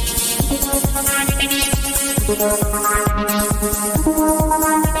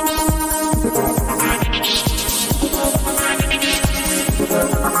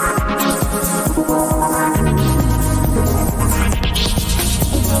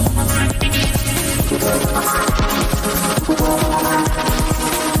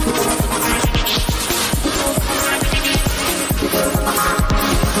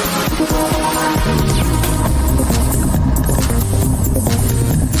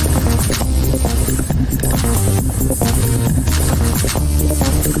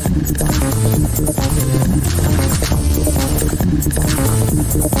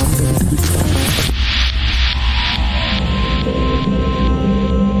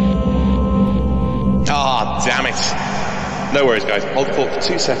 Ah, damn it. No worries, guys. Hold the fort for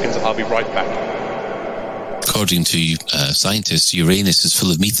 2 seconds. I'll be right back. According to scientists, Uranus is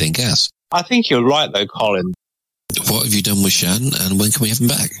full of methane gas. I think you're right, though, Colin. What have you done with Shan, and when can we have him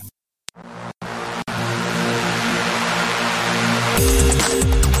back?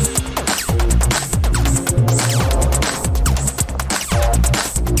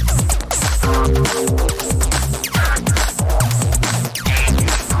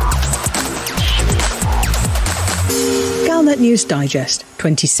 Galnet News Digest,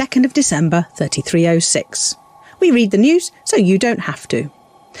 22nd of December, 3306. We read the news so you don't have to.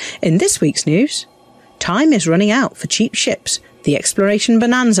 In this week's news, time is running out for cheap ships, the exploration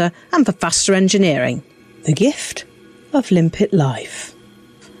bonanza, and for faster engineering. The gift of limpet life.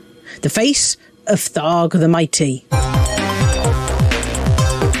 The face of Tharg the Mighty.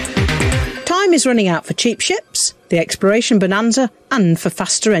 Time is running out for cheap ships, the exploration bonanza, and for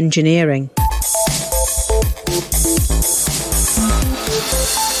faster engineering.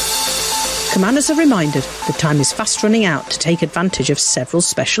 Commanders are reminded that time is fast running out to take advantage of several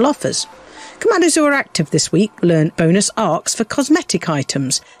special offers. Commanders who are active this week learn bonus arcs for cosmetic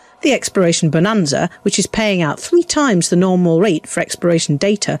items, the Exploration Bonanza, which is paying out 3 times the normal rate for exploration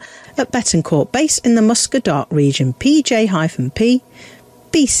data at Betancourt Base in the Musca Dark region PJ-P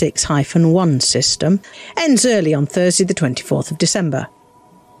B6-1 system, ends early on Thursday the 24th of December.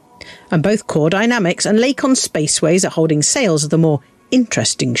 And both Core Dynamics and Lakon Spaceways are holding sales of the more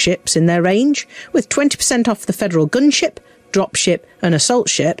interesting ships in their range, with 20% off the Federal Gunship, Dropship and Assault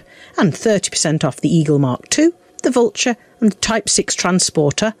Ship, and 30% off the Eagle Mark II, the Vulture and the Type 6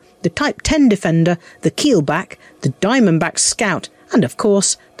 Transporter, the Type 10 Defender, the Keelback, the Diamondback Scout, and of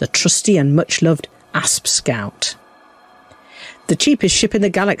course, the trusty and much-loved Asp Scout. The cheapest ship in the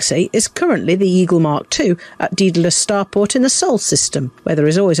galaxy is currently the Eagle Mark II at Daedalus Starport in the Sol system, where there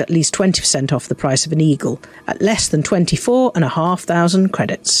is always at least 20% off the price of an Eagle, at less than 24,500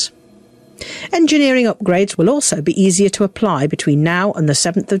 credits. Engineering upgrades will also be easier to apply between now and the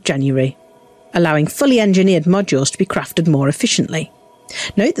 7th of January, allowing fully engineered modules to be crafted more efficiently.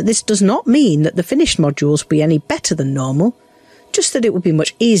 Note that this does not mean that the finished modules will be any better than normal, just that it will be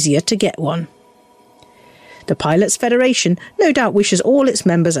much easier to get one. The Pilots Federation no doubt wishes all its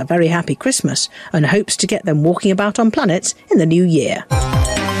members a very happy Christmas and hopes to get them walking about on planets in the new year.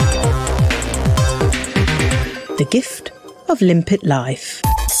 The gift of limpet life.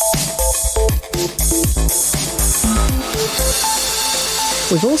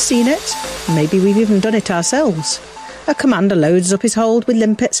 We've all seen it, maybe we've even done it ourselves. A commander loads up his hold with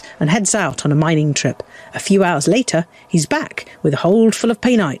limpets and heads out on a mining trip. A few hours later, he's back with a hold full of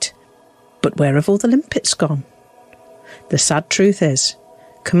painite. But where have all the limpets gone? The sad truth is,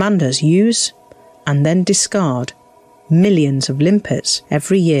 commanders use and then discard millions of limpets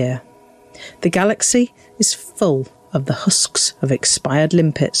every year. The galaxy is full of the husks of expired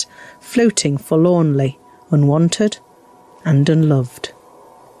limpets, floating forlornly, unwanted and unloved.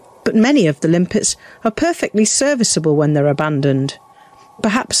 But many of the limpets are perfectly serviceable when they're abandoned.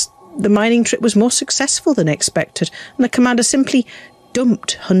 Perhaps the mining trip was more successful than expected, and the commander simply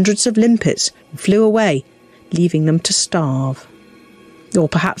dumped hundreds of limpets and flew away, leaving them to starve. Or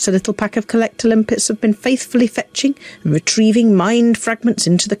perhaps a little pack of collector limpets have been faithfully fetching and retrieving mined fragments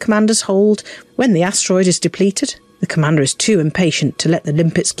into the commander's hold. When the asteroid is depleted, the commander is too impatient to let the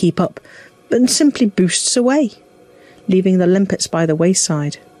limpets keep up, and simply boosts away, leaving the limpets by the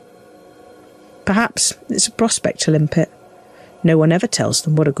wayside. Perhaps it's a prospector limpet. No one ever tells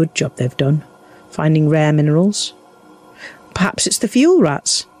them what a good job they've done, finding rare minerals. Perhaps it's the fuel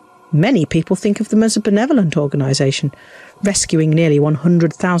rats. Many people think of them as a benevolent organisation, rescuing nearly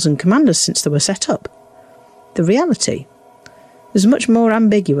 100,000 commanders since they were set up. The reality is much more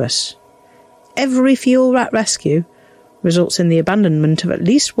ambiguous. Every fuel rat rescue results in the abandonment of at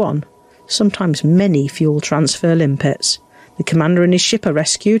least one, sometimes many fuel transfer limpets. The commander and his ship are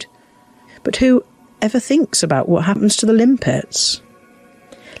rescued, but who ever thinks about what happens to the limpets?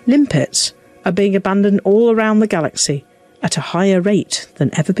 Limpets are being abandoned all around the galaxy at a higher rate than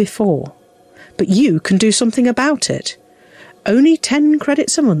ever before. But you can do something about it. Only 10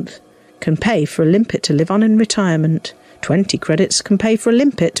 credits a month can pay for a limpet to live on in retirement. 20 credits can pay for a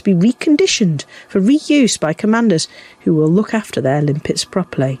limpet to be reconditioned for reuse by commanders who will look after their limpets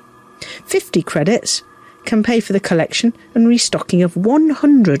properly. 50 credits can pay for the collection and restocking of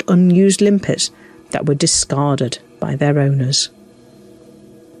 100 unused limpets that were discarded by their owners.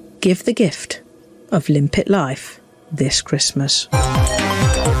 Give the gift of limpet life this Christmas.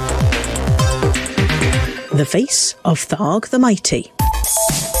 The face of Tharg the Mighty.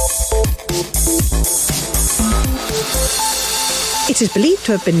 It is believed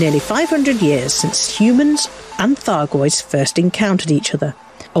to have been nearly 500 years since humans and Thargoids first encountered each other,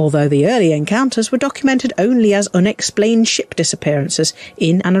 although the early encounters were documented only as unexplained ship disappearances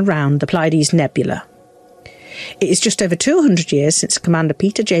in and around the Pleiades Nebula. It is just over 200 years since Commander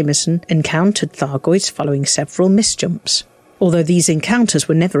Peter Jameson encountered Thargoids following several misjumps, although these encounters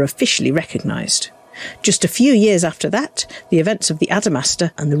were never officially recognised. Just a few years after that, the events of the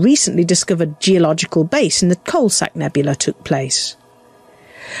Adamastor and the recently discovered geological base in the Coalsack Nebula took place.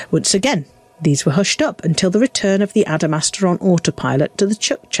 Once again, these were hushed up until the return of the Adamastor on autopilot to the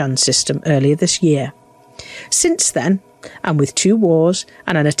Chukchan system earlier this year. Since then, and with 2 wars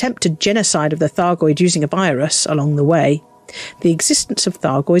and an attempted genocide of the Thargoid using a virus along the way, the existence of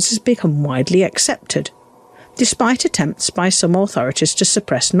Thargoids has become widely accepted, despite attempts by some authorities to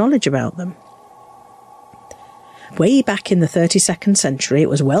suppress knowledge about them. Way back in the 32nd century, it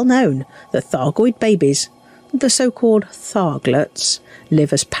was well known that Thargoid babies, the so-called Tharglets,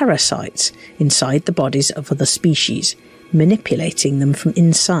 live as parasites inside the bodies of other species, manipulating them from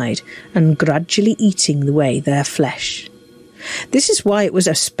inside and gradually eating away their flesh. This is why it was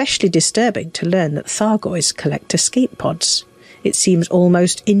especially disturbing to learn that Thargoids collect escape pods. It seems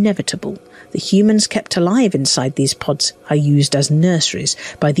almost inevitable the humans kept alive inside these pods are used as nurseries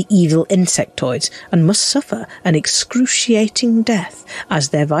by the evil insectoids and must suffer an excruciating death as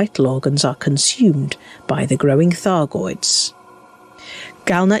their vital organs are consumed by the growing Thargoids.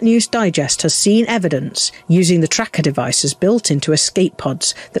 Galnet News Digest has seen evidence using the tracker devices built into escape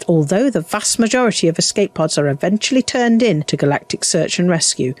pods that although the vast majority of escape pods are eventually turned in to galactic search and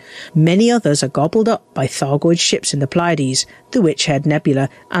rescue, many others are gobbled up by Thargoid ships in the Pleiades, the Witchhead Nebula,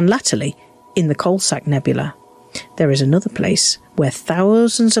 and latterly in the Coalsack Nebula. There is another place where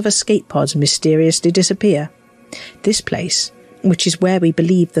thousands of escape pods mysteriously disappear. This place, which is where we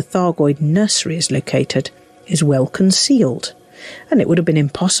believe the Thargoid nursery is located, is well concealed, and it would have been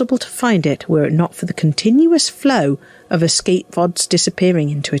impossible to find it were it not for the continuous flow of escape pods disappearing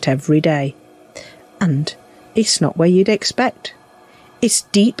into it every day. And it's not where you'd expect. It's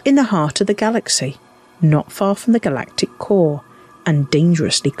deep in the heart of the galaxy, not far from the galactic core, and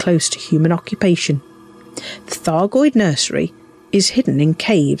dangerously close to human occupation. The Thargoid nursery is hidden in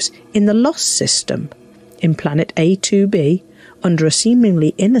caves in the Lost System, in planet A2b, under a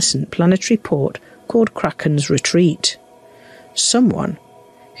seemingly innocent planetary port called Kraken's Retreat. Someone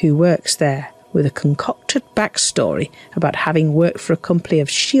who works there with a concocted backstory about having worked for a company of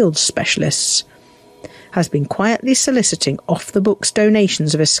shield specialists has been quietly soliciting off-the-books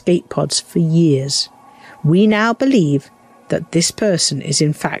donations of escape pods for years. We now believe that this person is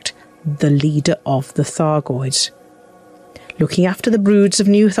in fact the leader of the Thargoids, looking after the broods of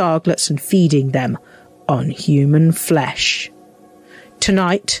new Tharglets and feeding them on human flesh.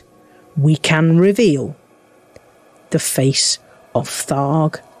 Tonight, we can reveal the face of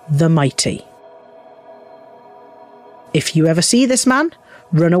Tharg the Mighty. If you ever see this man,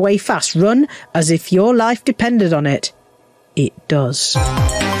 run away fast. Run as if your life depended on it. It does.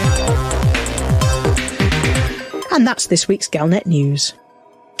 And that's this week's Galnet News.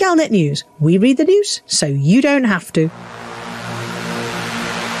 Galnet News. We read the news so you don't have to.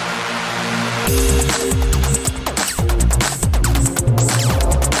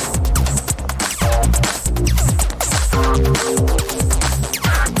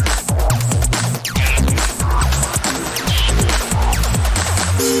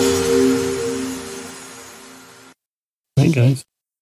 Hey guys.